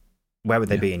July, where would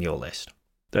they be in your list?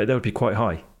 They would be quite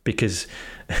high because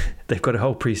they've got a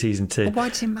whole pre-season to... Well, why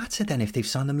does it matter then if they've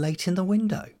signed them late in the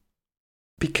window?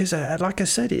 Because, like I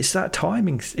said, it's that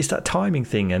timing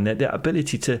thing and the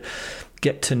ability to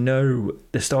get to know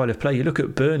the style of play. You look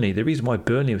at Burnley. The reason why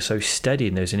Burnley was so steady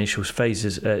in those initial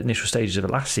stages of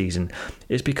the last season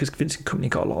is because Vincent Kompany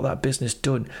got a lot of that business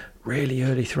done really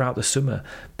early throughout the summer.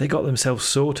 They got themselves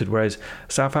sorted, whereas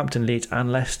Southampton, Leeds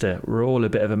and Leicester were all a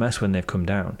bit of a mess when they've come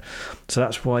down. So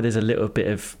that's why there's a little bit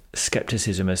of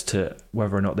scepticism as to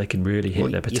whether or not they can really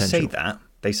hit their potential. You say that.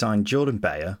 They signed Jordan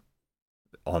Bayer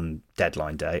on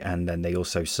deadline day, and then they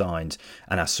also signed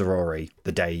Anas Sarori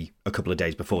a couple of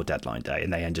days before deadline day,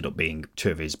 and they ended up being two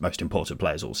of his most important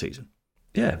players all season.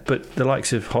 Yeah, but the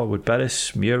likes of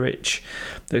Harwood-Bellis, Muric,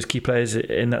 those key players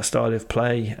in that style of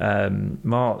play,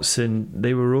 Martson,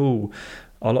 they were all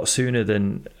a lot sooner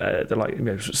than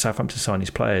Southampton signed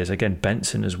his players. Again,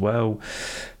 Benson as well.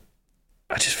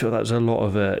 I just feel that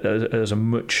was a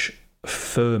much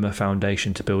firmer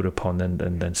foundation to build upon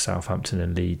than Southampton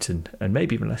and Leeds and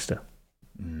maybe even Leicester.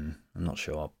 I'm not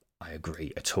sure I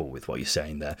agree at all with what you're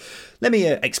saying there. Let me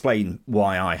explain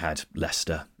why I had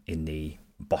Leicester in the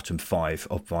bottom 5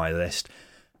 of my list.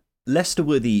 Leicester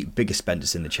were the biggest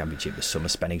spenders in the Championship this summer,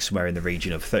 spending somewhere in the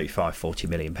region of £35-40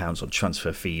 million on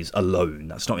transfer fees alone.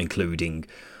 That's not including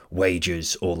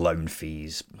wages or loan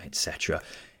fees, etc.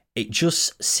 It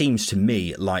just seems to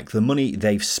me like the money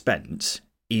they've spent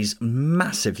is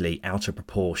massively out of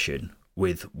proportion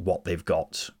with what they've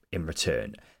got in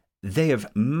return. They have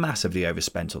massively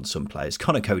overspent on some players.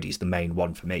 Connor Cody's the main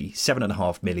one for me.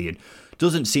 $7.5 million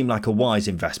doesn't seem like a wise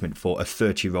investment for a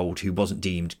 30-year-old who wasn't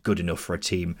deemed good enough for a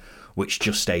team which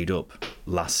just stayed up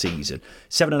last season.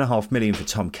 $7.5 million for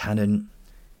Tom Cannon.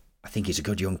 I think he's a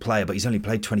good young player, but he's only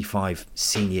played 25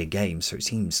 senior games, so it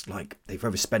seems like they've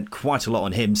overspent quite a lot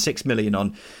on him. $6 million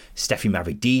on Steffi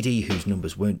Mavididi, whose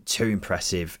numbers weren't too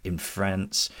impressive in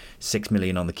France. $6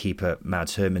 million on the keeper,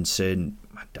 Mads Hermansen.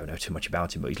 I don't know too much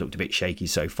about him, but he's looked a bit shaky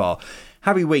so far.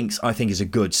 Harry Winks, I think, is a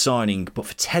good signing, but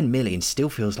for $10 million, still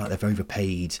feels like they've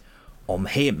overpaid on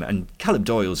him. And Callum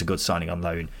Doyle's a good signing on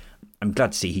loan. I'm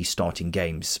glad to see he's starting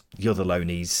games. The other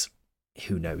loanees,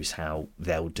 who knows how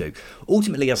they'll do.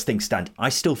 Ultimately, as things stand, I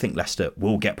still think Leicester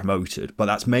will get promoted, but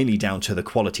that's mainly down to the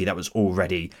quality that was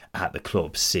already at the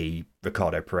club. See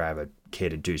Ricardo Pereira,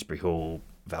 Kieran Dewsbury-Hall,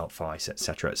 Wout Weiss,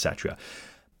 etc., etc.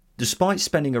 Despite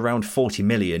spending around 40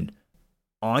 million,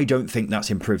 I don't think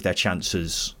that's improved their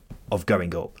chances of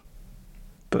going up.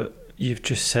 But you've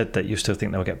just said that you still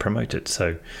think they'll get promoted.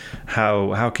 So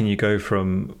how can you go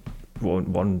from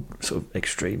one sort of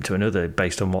extreme to another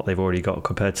based on what they've already got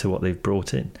compared to what they've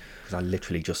brought in? Because I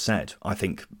literally just said, I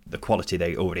think the quality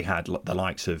they already had, the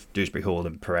likes of Dewsbury-Hall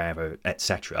and Pereira,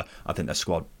 etc., I think their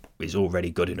squad is already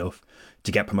good enough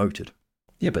to get promoted.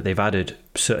 Yeah, but they've added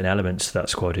certain elements to that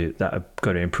squad that are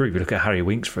going to improve. You look at Harry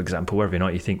Winks, for example, whether or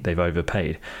not you think they've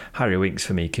overpaid. Harry Winks,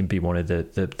 for me, can be one of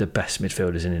the best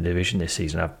midfielders in the division this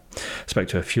season. I've spoke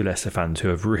to a few Leicester fans who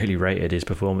have really rated his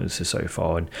performances so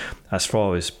far. And as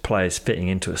far as players fitting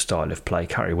into a style of play,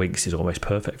 Harry Winks is almost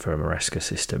perfect for a Maresca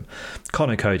system.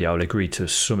 Connor Cody, I will agree to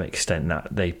some extent that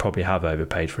they probably have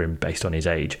overpaid for him based on his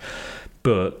age.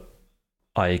 But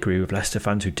I agree with Leicester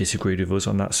fans who disagreed with us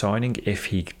on that signing. If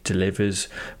he delivers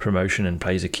promotion and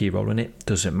plays a key role in it,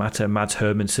 doesn't matter. Mads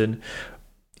Hermansen,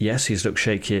 yes, he's looked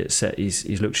shaky at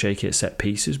set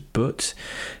pieces, but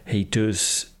he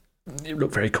does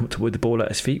look very comfortable with the ball at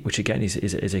his feet, which again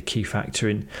is a key factor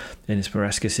in this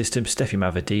Maresca system. Steffi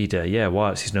Mavadida,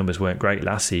 whilst his numbers weren't great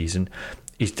last season,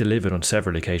 he's delivered on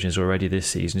several occasions already this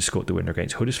season. He scored the winner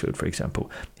against Huddersfield, for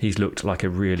example. He's looked like a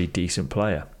really decent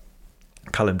player.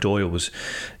 Callum Doyle was,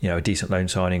 a decent loan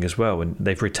signing as well, and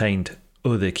they've retained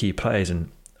other key players.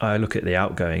 And I look at the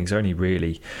outgoings, only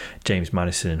really James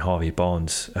Maddison and Harvey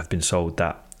Barnes have been sold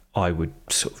that I would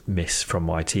sort of miss from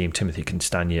my team. Timothy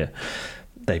Constagna,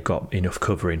 they've got enough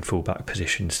cover in full-back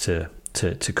positions to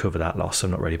cover that loss. I'm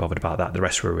not really bothered about that. The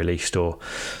rest were released or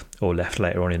left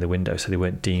later on in the window, so they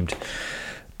weren't deemed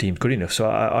good enough. So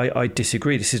I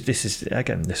disagree. This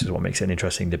is what makes it an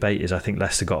interesting debate. Is I think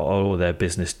Leicester got all their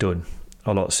business done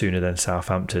a lot sooner than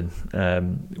Southampton,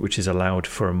 which has allowed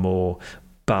for a more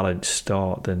balanced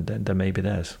start than maybe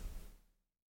theirs.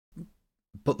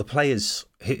 But the players,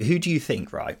 who do you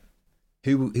think, right?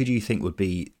 Who do you think would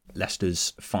be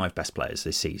Leicester's 5 best players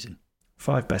this season?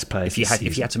 5 best players. If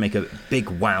you had to make a big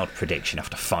wild prediction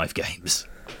after 5 games.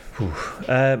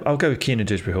 I'll go with Kieran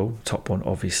Dewsbury-Hall, top one,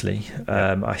 obviously.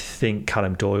 I think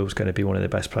Callum Doyle's going to be one of the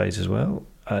best players as well.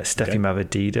 Steffi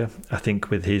Mavadida, I think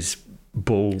with his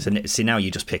ball. So, see, now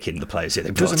you're just picking the players that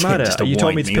they brought. Doesn't matter. You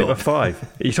told me to pick my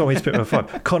 5. You told me to pick my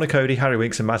 5. Connor Cody, Harry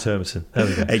Winks, and Matt Hermansen. There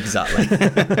we go. Exactly.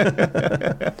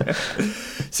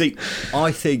 See,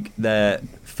 I think the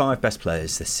 5 best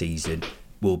players this season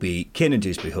will be Kieran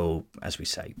Dewsbury-Hall. As we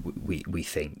say, we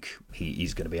think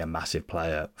he's going to be a massive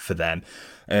player for them.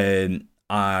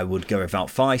 I would go with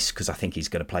Wout Weiss because I think he's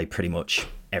going to play pretty much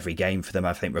every game for them.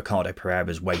 I think Ricardo Pereira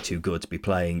is way too good to be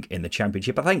playing in the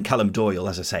Championship. I think Callum Doyle,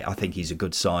 as I say, I think he's a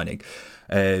good signing.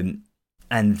 And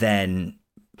then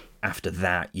after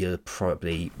that, you're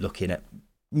probably looking at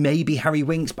maybe Harry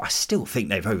Winks, but I still think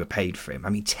they've overpaid for him. I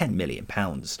mean, £10 million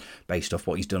based off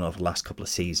what he's done over the last couple of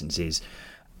seasons is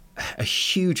a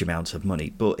huge amount of money.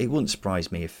 But it wouldn't surprise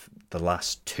me if the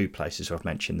last 2 places I've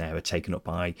mentioned there are taken up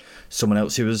by someone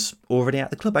else who was already at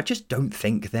the club. I just don't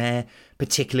think they're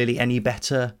particularly any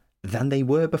better than they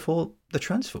were before the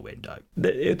transfer window.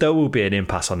 There will be an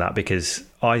impasse on that because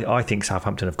I think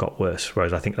Southampton have got worse,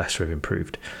 whereas I think Leicester have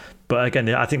improved. But again,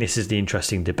 I think this is the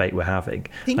interesting debate we're having.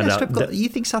 You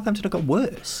think Southampton have got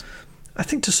worse? I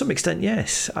think to some extent,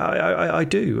 yes. I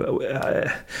do.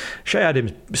 Shea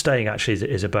Adams staying actually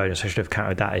is a bonus. I should have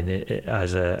counted that in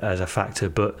as a factor,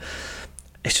 but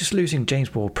it's just losing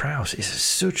James Ward-Prowse is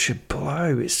such a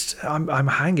blow. I'm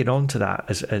hanging on to that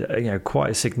as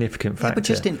quite a significant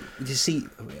factor. Yeah,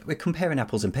 but we're comparing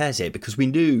apples and pears here because we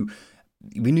knew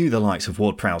the likes of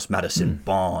Ward-Prowse, Maddison,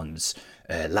 Barnes,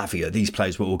 Lavia, these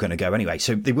players were all going to go anyway,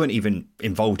 so they weren't even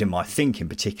involved in my thinking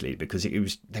particularly because it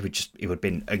would have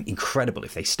been incredible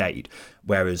if they stayed.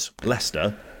 Whereas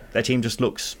Leicester, their team just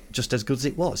looks just as good as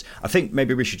it was. I think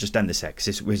maybe we should just end this because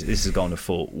this has gone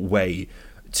for way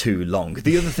too long.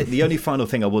 The only final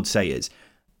thing I would say is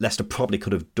Leicester probably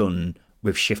could have done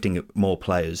with shifting more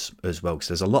players as well because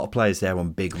there's a lot of players there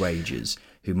on big wages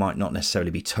who might not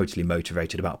necessarily be totally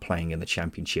motivated about playing in the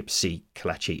Championship. See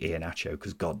Kelechi Iheanacho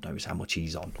because God knows how much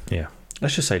he's on. Yeah,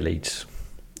 let's just say Leeds.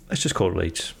 Let's just call it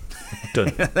Leeds.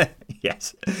 Done.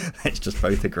 Yes, let's just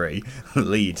both agree.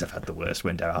 Leeds have had the worst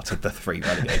window out of the 3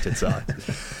 relegated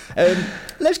sides.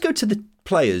 Let's go to the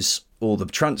players or the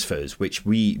transfers which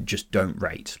we just don't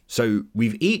rate. So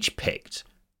we've each picked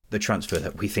the transfer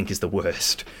that we think is the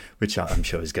worst, which I'm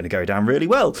sure is going to go down really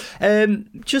well.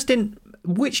 Justin,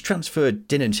 which transfer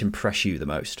didn't impress you the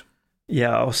most?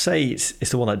 Yeah, I'll say it's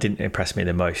the one that didn't impress me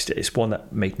the most. It's one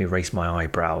that made me raise my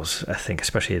eyebrows, I think,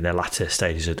 especially in the latter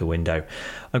stages of the window.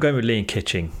 I'm going with Liam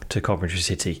Kitching to Coventry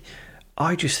City.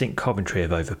 I just think Coventry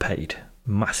have overpaid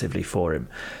massively for him.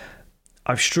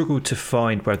 I've struggled to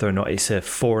find whether or not it's a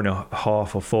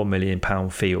 £4.5 or £4 million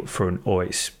fee up front, or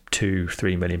it's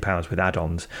 £2-3 million with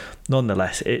add-ons.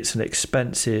 Nonetheless, it's an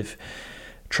expensive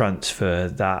transfer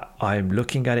that I'm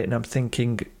looking at it and I'm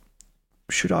thinking,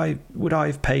 would I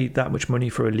have paid that much money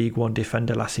for a League One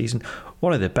defender last season?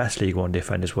 One of the best League One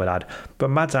defenders, we'll add. But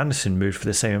Mads Andersen moved for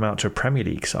the same amount to a Premier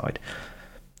League side.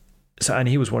 So, and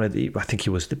he was I think he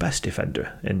was the best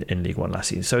defender in League One last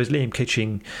season. So is Liam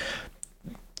Kitching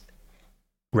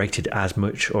rated as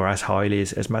much or as highly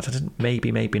as Mads Andersen?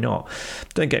 Maybe, maybe not.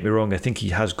 Don't get me wrong, I think he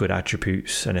has good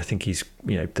attributes, and I think he's,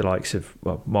 the likes of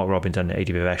Mark Robbins and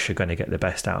Adi Vivesh are going to get the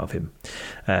best out of him.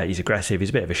 He's aggressive,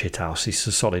 he's a bit of a shithouse, he's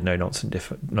a solid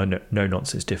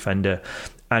no-nonsense defender,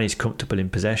 and he's comfortable in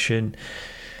possession.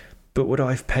 But would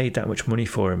I have paid that much money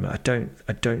for him? I don't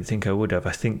think I would have.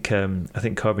 I think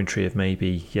Coventry have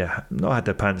maybe not had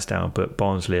their pants down, but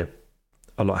Barnsley are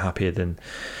a lot happier than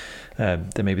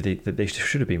maybe they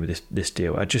should have been with this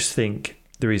deal. I just think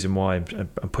the reason why I'm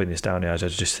putting this down here is I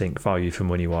just think value for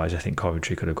money wise, I think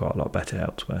Coventry could have got a lot better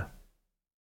elsewhere.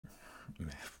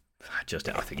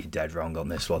 I think you're dead wrong on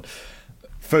this one.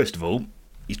 First of all,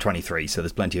 he's 23, so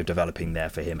there's plenty of developing there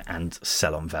for him and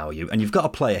sell on value. And you've got a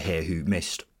player here who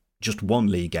missed just one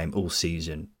league game all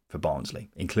season for Barnsley,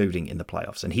 including in the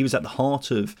playoffs. And he was at the heart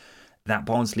of that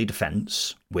Barnsley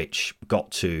defence, which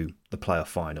got to the playoff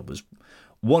final, was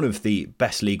one of the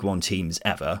best League One teams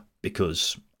ever,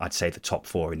 because I'd say the top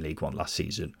four in League One last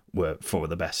season were four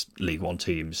of the best League One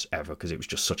teams ever, because it was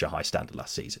just such a high standard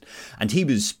last season. And he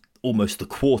was almost the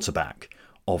quarterback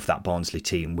of that Barnsley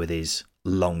team with his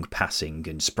long passing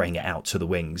and spraying it out to the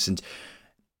wings. And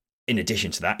in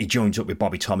addition to that, he joins up with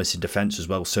Bobby Thomas in defence as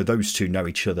well. So those two know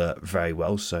each other very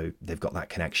well. So they've got that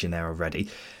connection there already.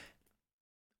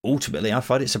 Ultimately, I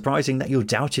find it surprising that you're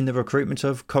doubting the recruitment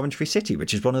of Coventry City,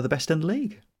 which is one of the best in the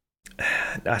league.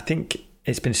 I think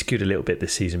it's been skewed a little bit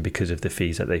this season because of the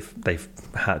fees that they've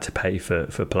had to pay for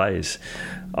players.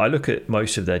 I look at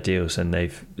most of their deals and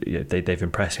they've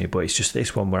impressed me, but it's just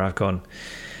this one where I've gone,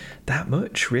 that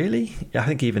much, really? I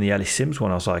think even the Ellis Sims one,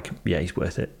 I was like, yeah, he's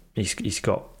worth it. He's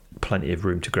got plenty of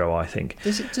room to grow, I think.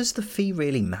 Does the fee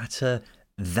really matter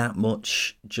that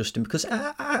much, Justin? Because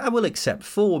I will accept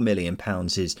 £4 million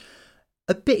is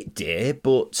a bit dear,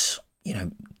 but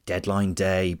deadline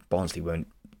day, Barnsley weren't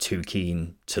too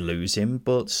keen to lose him,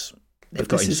 but they've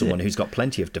got in someone who's got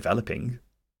plenty of developing.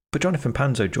 But Jonathan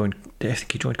Panzo I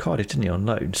think he joined Cardiff, didn't he, on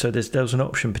loan? So there was an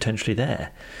option potentially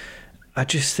there. I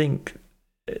just think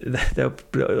there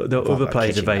are other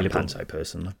players available. Panzo,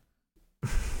 personally.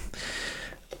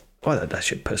 Well, that's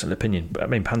your personal opinion. But I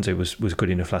mean, Panzo was good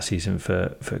enough last season for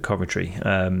Coventry.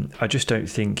 I just don't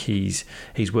think he's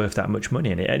worth that much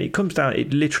money in it. And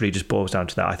it literally just boils down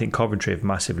to that. I think Coventry have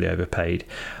massively overpaid.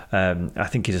 I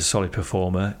think he's a solid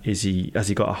performer. Has he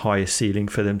got a higher ceiling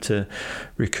for them to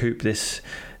recoup this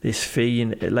fee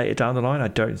later down the line? I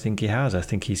don't think he has. I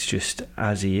think he's just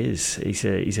as he is. He's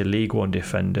a League One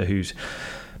defender who's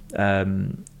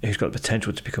got the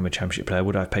potential to become a Championship player.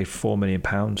 Would I have paid £4 million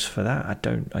for that? I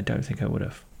don't think I would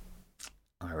have.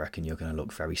 I reckon you're going to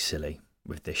look very silly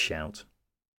with this shout.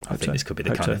 I think this could be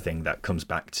the kind of thing that comes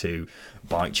back to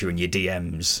bite you in your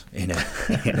DMs in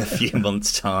a few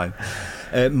months' time.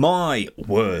 My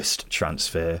worst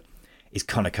transfer is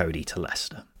Conor Cody to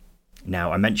Leicester.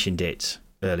 Now, I mentioned it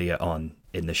earlier on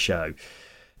in the show.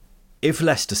 If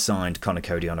Leicester signed Conor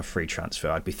Cody on a free transfer,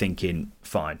 I'd be thinking,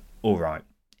 fine, all right.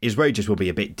 His wages will be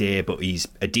a bit dear, but he's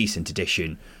a decent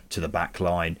addition to the back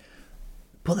line.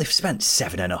 But they've spent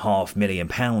 £7.5 million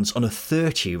on a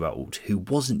 30-year-old who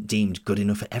wasn't deemed good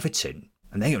enough at Everton,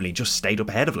 and they only just stayed up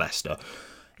ahead of Leicester.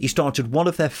 He started one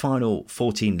of their final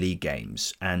 14 league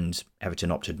games, and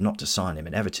Everton opted not to sign him,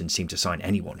 and Everton seemed to sign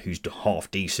anyone who's half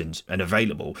decent and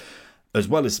available. As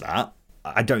well as that,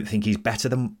 I don't think he's better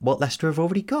than what Leicester have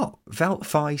already got. Wout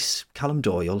Faes, Callum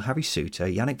Doyle, Harry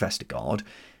Souttar, Yannick Vestergaard.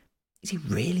 Is he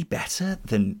really better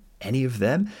than any of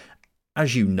them?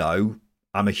 As you know,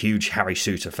 I'm a huge Harry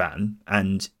Souttar fan,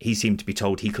 and he seemed to be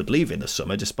told he could leave in the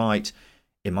summer, despite,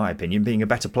 in my opinion, being a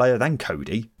better player than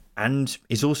Cody, and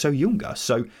is also younger.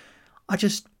 So I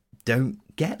just don't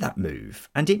get that move.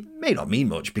 And it may not mean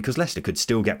much, because Leicester could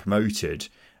still get promoted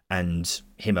and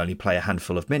him only play a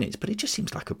handful of minutes, but it just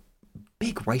seems like a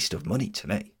big waste of money to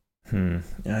me.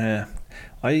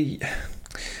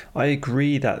 I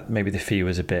agree that maybe the fee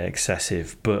was a bit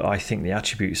excessive, but I think the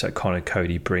attributes that Conor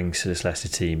Cody brings to this Leicester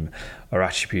team are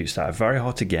attributes that are very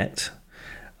hard to get,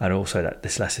 and also that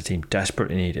this Leicester team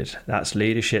desperately needed. That's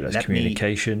leadership, that's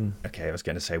communication. Okay, I was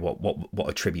going to say, what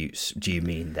attributes do you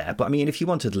mean there? But I mean, if you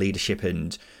wanted leadership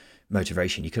and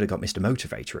motivation, you could have got Mr.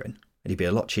 Motivator in, and he'd be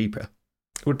a lot cheaper.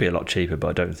 It would be a lot cheaper, but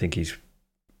I don't think he's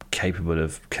capable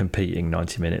of competing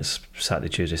 90 minutes Saturday,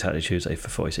 Tuesday for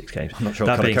 46 games. I'm not sure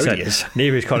Conor Cody is.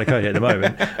 Neither is Conor Cody at the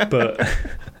moment, but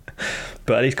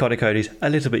at least Conor Cody's a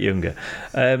little bit younger.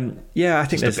 I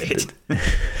think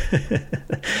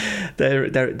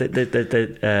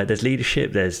there's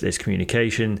leadership, there's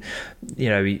communication. You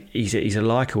know, he's a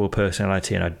likeable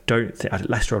personality, and I don't think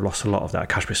Leicester have lost a lot of that.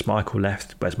 Kasper Schmeichel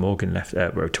left, Wes Morgan left,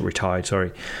 retired.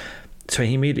 Sorry, so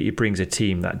he immediately brings a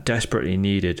team that desperately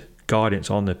needed guidance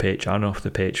on the pitch and off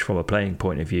the pitch from a playing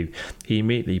point of view. He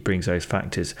immediately brings those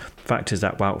factors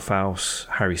that Wout Faust,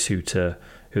 Harry Souttar,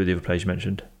 who are the other players you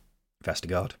mentioned?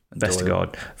 Vestergaard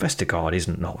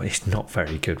he's not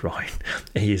very good, Ryan.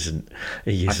 He isn't.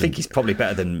 I think he's probably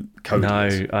better than Cody.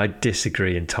 No, I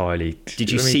disagree entirely.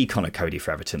 Did you see Conor Cody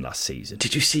for Everton last season?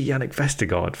 Did you see Yannick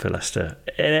Vestergaard for Leicester?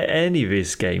 In any of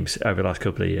his games over the last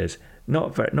couple of years?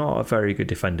 Not a very good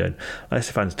defender.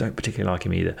 Leicester fans don't particularly like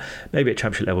him either. Maybe at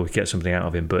championship level we could get something out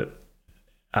of him, but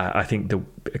I think the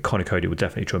Conor Cody will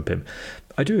definitely trump him.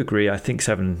 I do agree. I think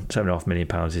 £7.5 million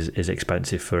is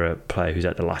expensive for a player who's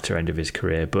at the latter end of his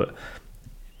career. But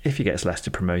if he gets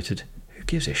Leicester promoted, who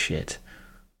gives a shit?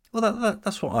 Well,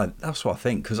 that's what I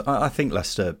think, because I think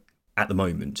Leicester at the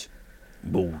moment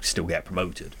will still get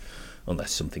promoted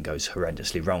unless something goes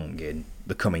horrendously wrong in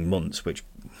the coming months, which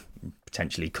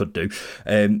potentially could do.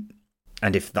 And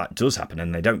if that does happen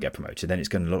and they don't get promoted, then it's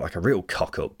going to look like a real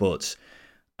cock up. But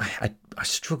I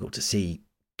struggle to see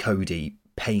Cody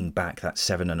paying back that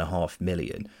 £7.5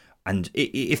 million. And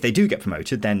if they do get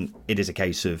promoted, then it is a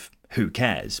case of who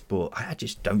cares. But I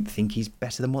just don't think he's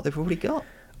better than what they've already got.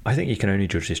 I think you can only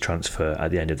judge his transfer at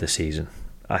the end of the season.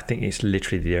 I think it's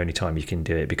literally the only time you can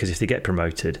do it, because if they get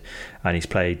promoted and he's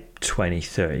played 20,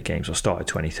 30 games or started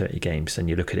 20, 30 games, then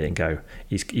you look at it and go,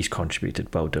 he's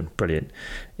contributed, well done, brilliant.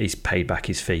 He's paid back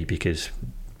his fee because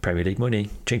Premier League money,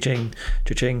 ching ching,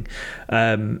 cha-ching.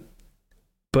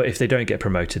 But if they don't get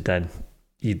promoted, then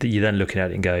you're then looking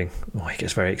at it and going, oh, it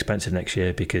gets very expensive next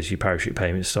year because your parachute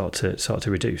payments start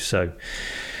to reduce. So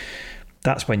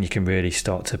that's when you can really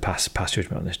start to pass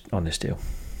judgment on this deal.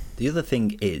 The other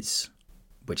thing is,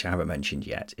 which I haven't mentioned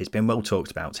yet, it's been well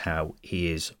talked about how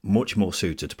he is much more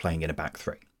suited to playing in a back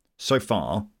three. So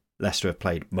far, Leicester have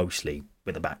played mostly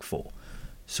with a back four.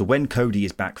 So when Cody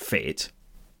is back fit,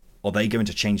 are they going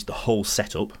to change the whole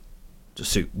setup to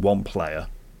suit one player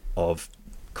of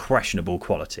questionable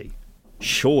quality?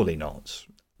 Surely not.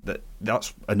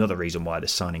 That's another reason why the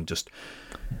signing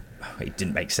it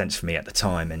didn't make sense for me at the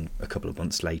time, and a couple of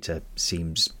months later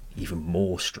seems even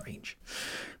more strange.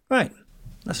 Right,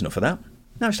 that's enough of that.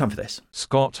 Now it's time for this.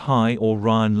 Scott High or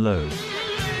Ryan Lowe?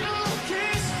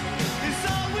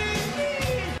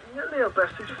 Neil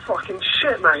Best is fucking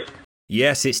shit, mate.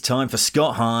 Yes, it's time for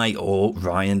Scott High or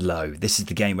Ryan Lowe. This is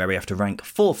the game where we have to rank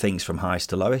 4 things from highest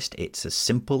to lowest. It's as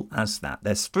simple as that.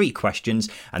 There's 3 questions,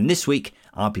 and this week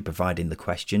I'll be providing the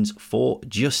questions for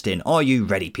Justin. Are you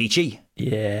ready, Peachy?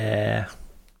 Yeah.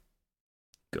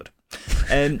 Good.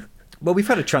 Well, we've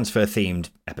had a transfer-themed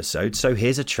episode, so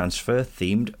here's a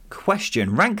transfer-themed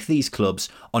question. Rank these clubs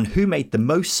on who made the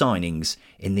most signings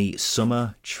in the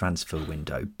summer transfer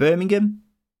window. Birmingham,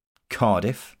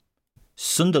 Cardiff,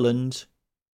 Sunderland,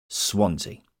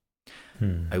 Swansea.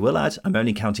 I will add, I'm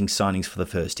only counting signings for the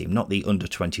first team, not the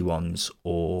under-21s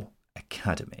or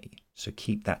academy. So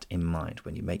keep that in mind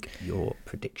when you make your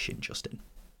prediction, Justin.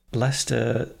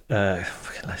 Leicester. No,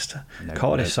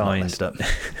 Cardiff signed.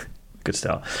 Good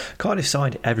start. Cardiff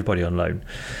signed everybody on loan,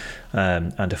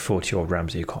 and a 40-year-old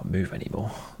Ramsey who can't move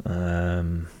anymore.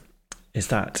 Is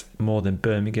that more than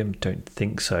Birmingham? Don't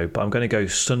think so. But I'm going to go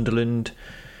Sunderland,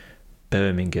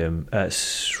 Birmingham,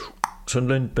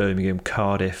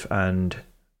 Cardiff, and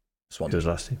Swansea. Who was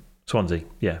last team? Swansea.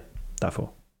 Yeah, that 4.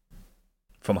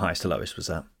 From highest to lowest, was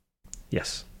that?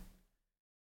 Yes.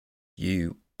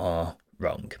 You are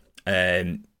wrong.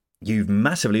 You've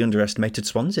massively underestimated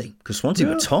Swansea, because Swansea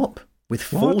were top with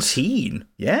 14. What?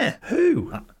 Yeah.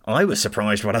 Who? I was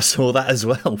surprised when I saw that as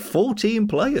well. 14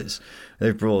 players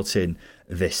they've brought in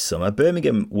this summer.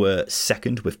 Birmingham were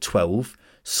second with 12,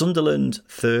 Sunderland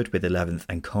third with 11th,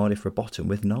 and Cardiff were bottom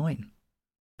with 9.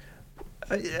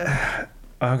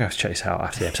 I'm going to have to chase out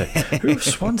after the episode. Who have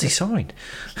Swansea signed?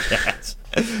 Yes,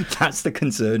 that's the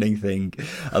concerning thing.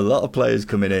 A lot of players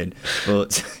coming in,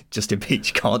 but Justin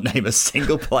Peach can't name a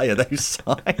single player they've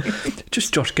signed.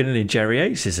 Just Josh Ginnon and Jerry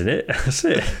Yates, isn't it? That's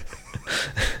it.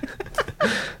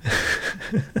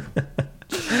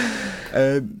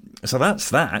 So that's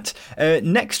that.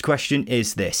 Next question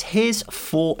is this. Here's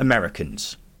 4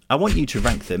 Americans. I want you to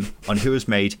rank them on who has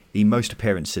made the most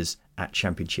appearances at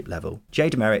championship level. Jay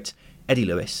DeMerit, Eddie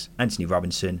Lewis, Anthony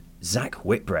Robinson, Zach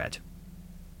Whitbread.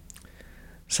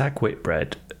 Zach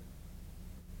Whitbread.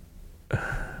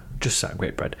 Just Zach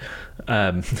Whitbread.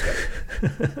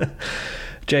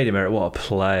 Jay DeMerit, what a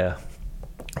player.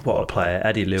 What a player.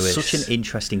 Eddie Lewis. Such an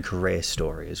interesting career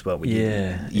story as well.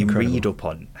 You read up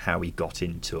on how he got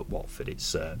into at Watford.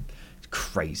 It's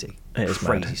crazy. It is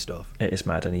crazy mad. stuff. It is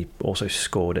mad. And he also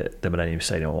scored at the Millennium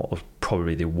Stadium, what was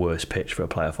probably the worst pitch for a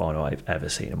player final I've ever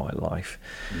seen in my life.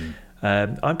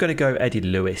 I'm going to go Eddie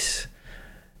Lewis.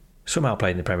 Somehow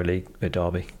played in the Premier League at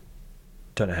Derby.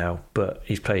 Don't know how, but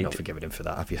he's played. Not forgiven him for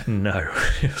that, have you? No,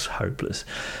 it was hopeless.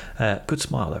 Good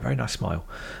smile, though. Very nice smile.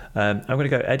 I'm going to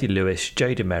go Eddie Lewis,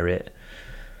 Jay DeMerit,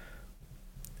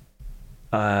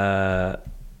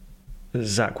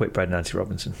 Zach Whitbread, and Anthony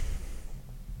Robinson.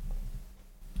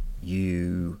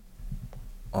 You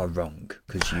are wrong,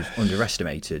 because you've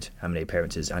underestimated how many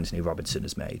appearances Anthony Robinson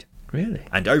has made. Really?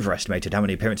 And overestimated how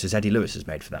many appearances Eddie Lewis has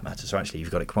made, for that matter. So actually,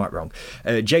 you've got it quite wrong.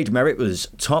 Jay DeMerit was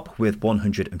top with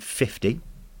 150.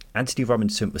 Anthony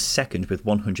Robinson was second with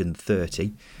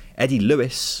 130. Eddie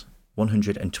Lewis,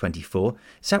 124.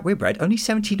 Zach Whitbread, only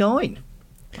 79.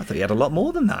 I thought he had a lot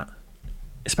more than that.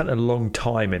 He spent a long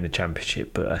time in the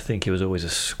Championship, but I think he was always a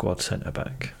squad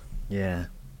centre-back. Yeah,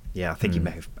 I think he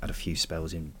may have had a few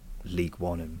spells in League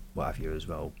One and what have you as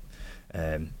well.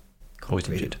 Always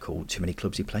really injured. recall too many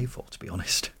clubs he played for, to be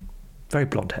honest. Very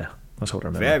blonde hair. That's what I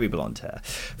remember. Very blonde hair.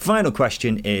 Final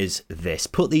question is this.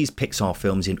 Put these Pixar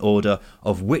films in order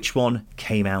of which one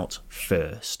came out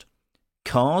first.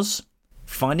 Cars,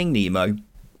 Finding Nemo,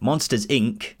 Monsters,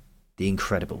 Inc., The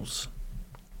Incredibles.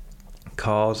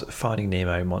 Cars, Finding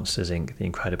Nemo, Monsters, Inc., The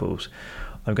Incredibles.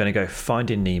 I'm going to go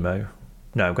Finding Nemo.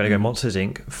 No, I'm going to go Monsters,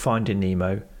 Inc., Finding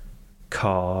Nemo,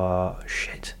 Car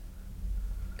shit.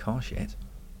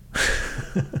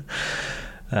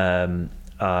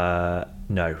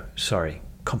 No, sorry.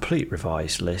 Complete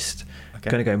revised list. Okay.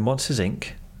 Going to go Monsters, Inc.,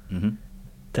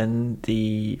 then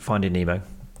the Finding Nemo.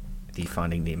 The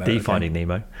Finding Nemo. Finding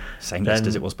Nemo. Same list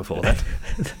as it was before then.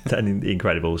 Then The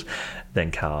Incredibles,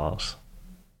 then Cars.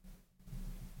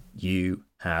 You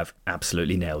have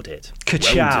absolutely nailed it.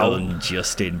 Ka-chow. Well done,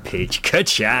 Justin Pitch.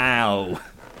 Ka-chow.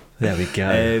 There we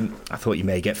go. I thought you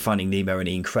may get Finding Nemo and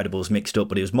The Incredibles mixed up,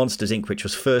 but it was Monsters, Inc., which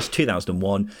was first,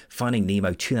 2001, Finding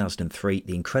Nemo, 2003,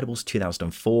 The Incredibles,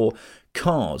 2004,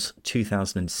 Cars,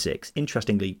 2006.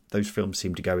 Interestingly, those films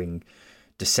seem to go in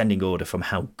descending order from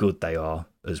how good they are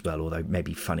as well, although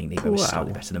maybe Finding Nemo is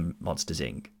slightly better than Monsters,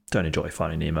 Inc. Don't enjoy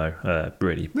Finding Nemo.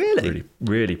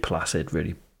 Really placid,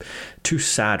 really too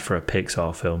sad for a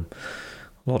Pixar film.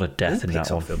 A lot of death in that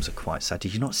one. Pixar films are quite sad.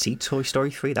 Did you not see Toy Story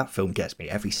 3? That film gets me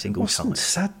every single time. Wasn't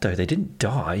sad though. They didn't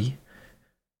die.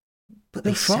 But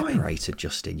they separated,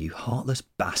 Justin, you heartless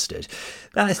bastard.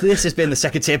 This has been the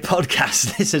Second Tier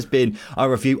Podcast. This has been our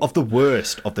review of the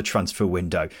worst of the transfer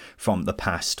window from the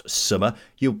past summer.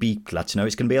 You'll be glad to know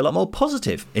it's going to be a lot more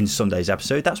positive in Sunday's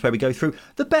episode. That's where we go through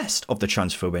the best of the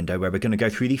transfer window, where we're going to go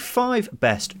through the 5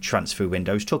 best transfer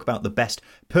windows, talk about the best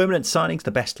permanent signings,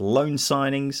 the best loan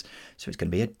signings. So it's going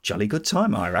to be a jolly good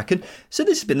time, I reckon. So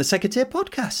this has been the Second Tier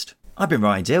Podcast. I've been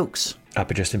Ryan Dilks. I've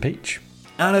been Justin Peach.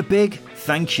 And a big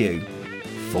thank you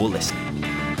for listening.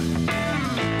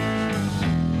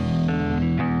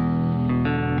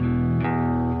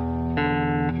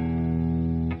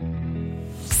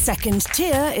 Second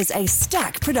Tier is a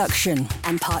Stack production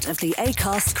and part of the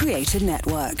Acast Creator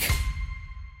Network.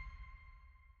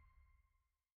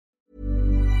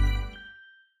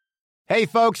 Hey,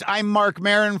 folks, I'm Mark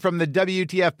Maron from the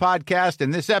WTF Podcast,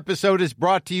 and this episode is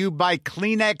brought to you by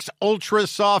Kleenex Ultra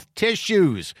Soft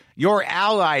Tissues, your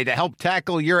ally to help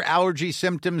tackle your allergy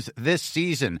symptoms this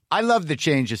season. I love the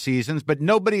change of seasons, but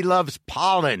nobody loves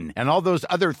pollen and all those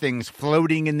other things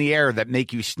floating in the air that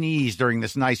make you sneeze during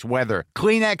this nice weather.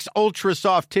 Kleenex Ultra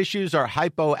Soft Tissues are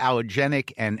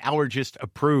hypoallergenic and allergist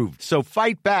approved, so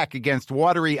fight back against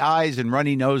watery eyes and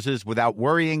runny noses without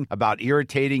worrying about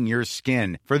irritating your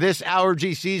skin. For this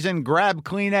allergy season, grab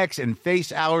Kleenex and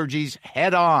face allergies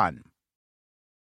head on.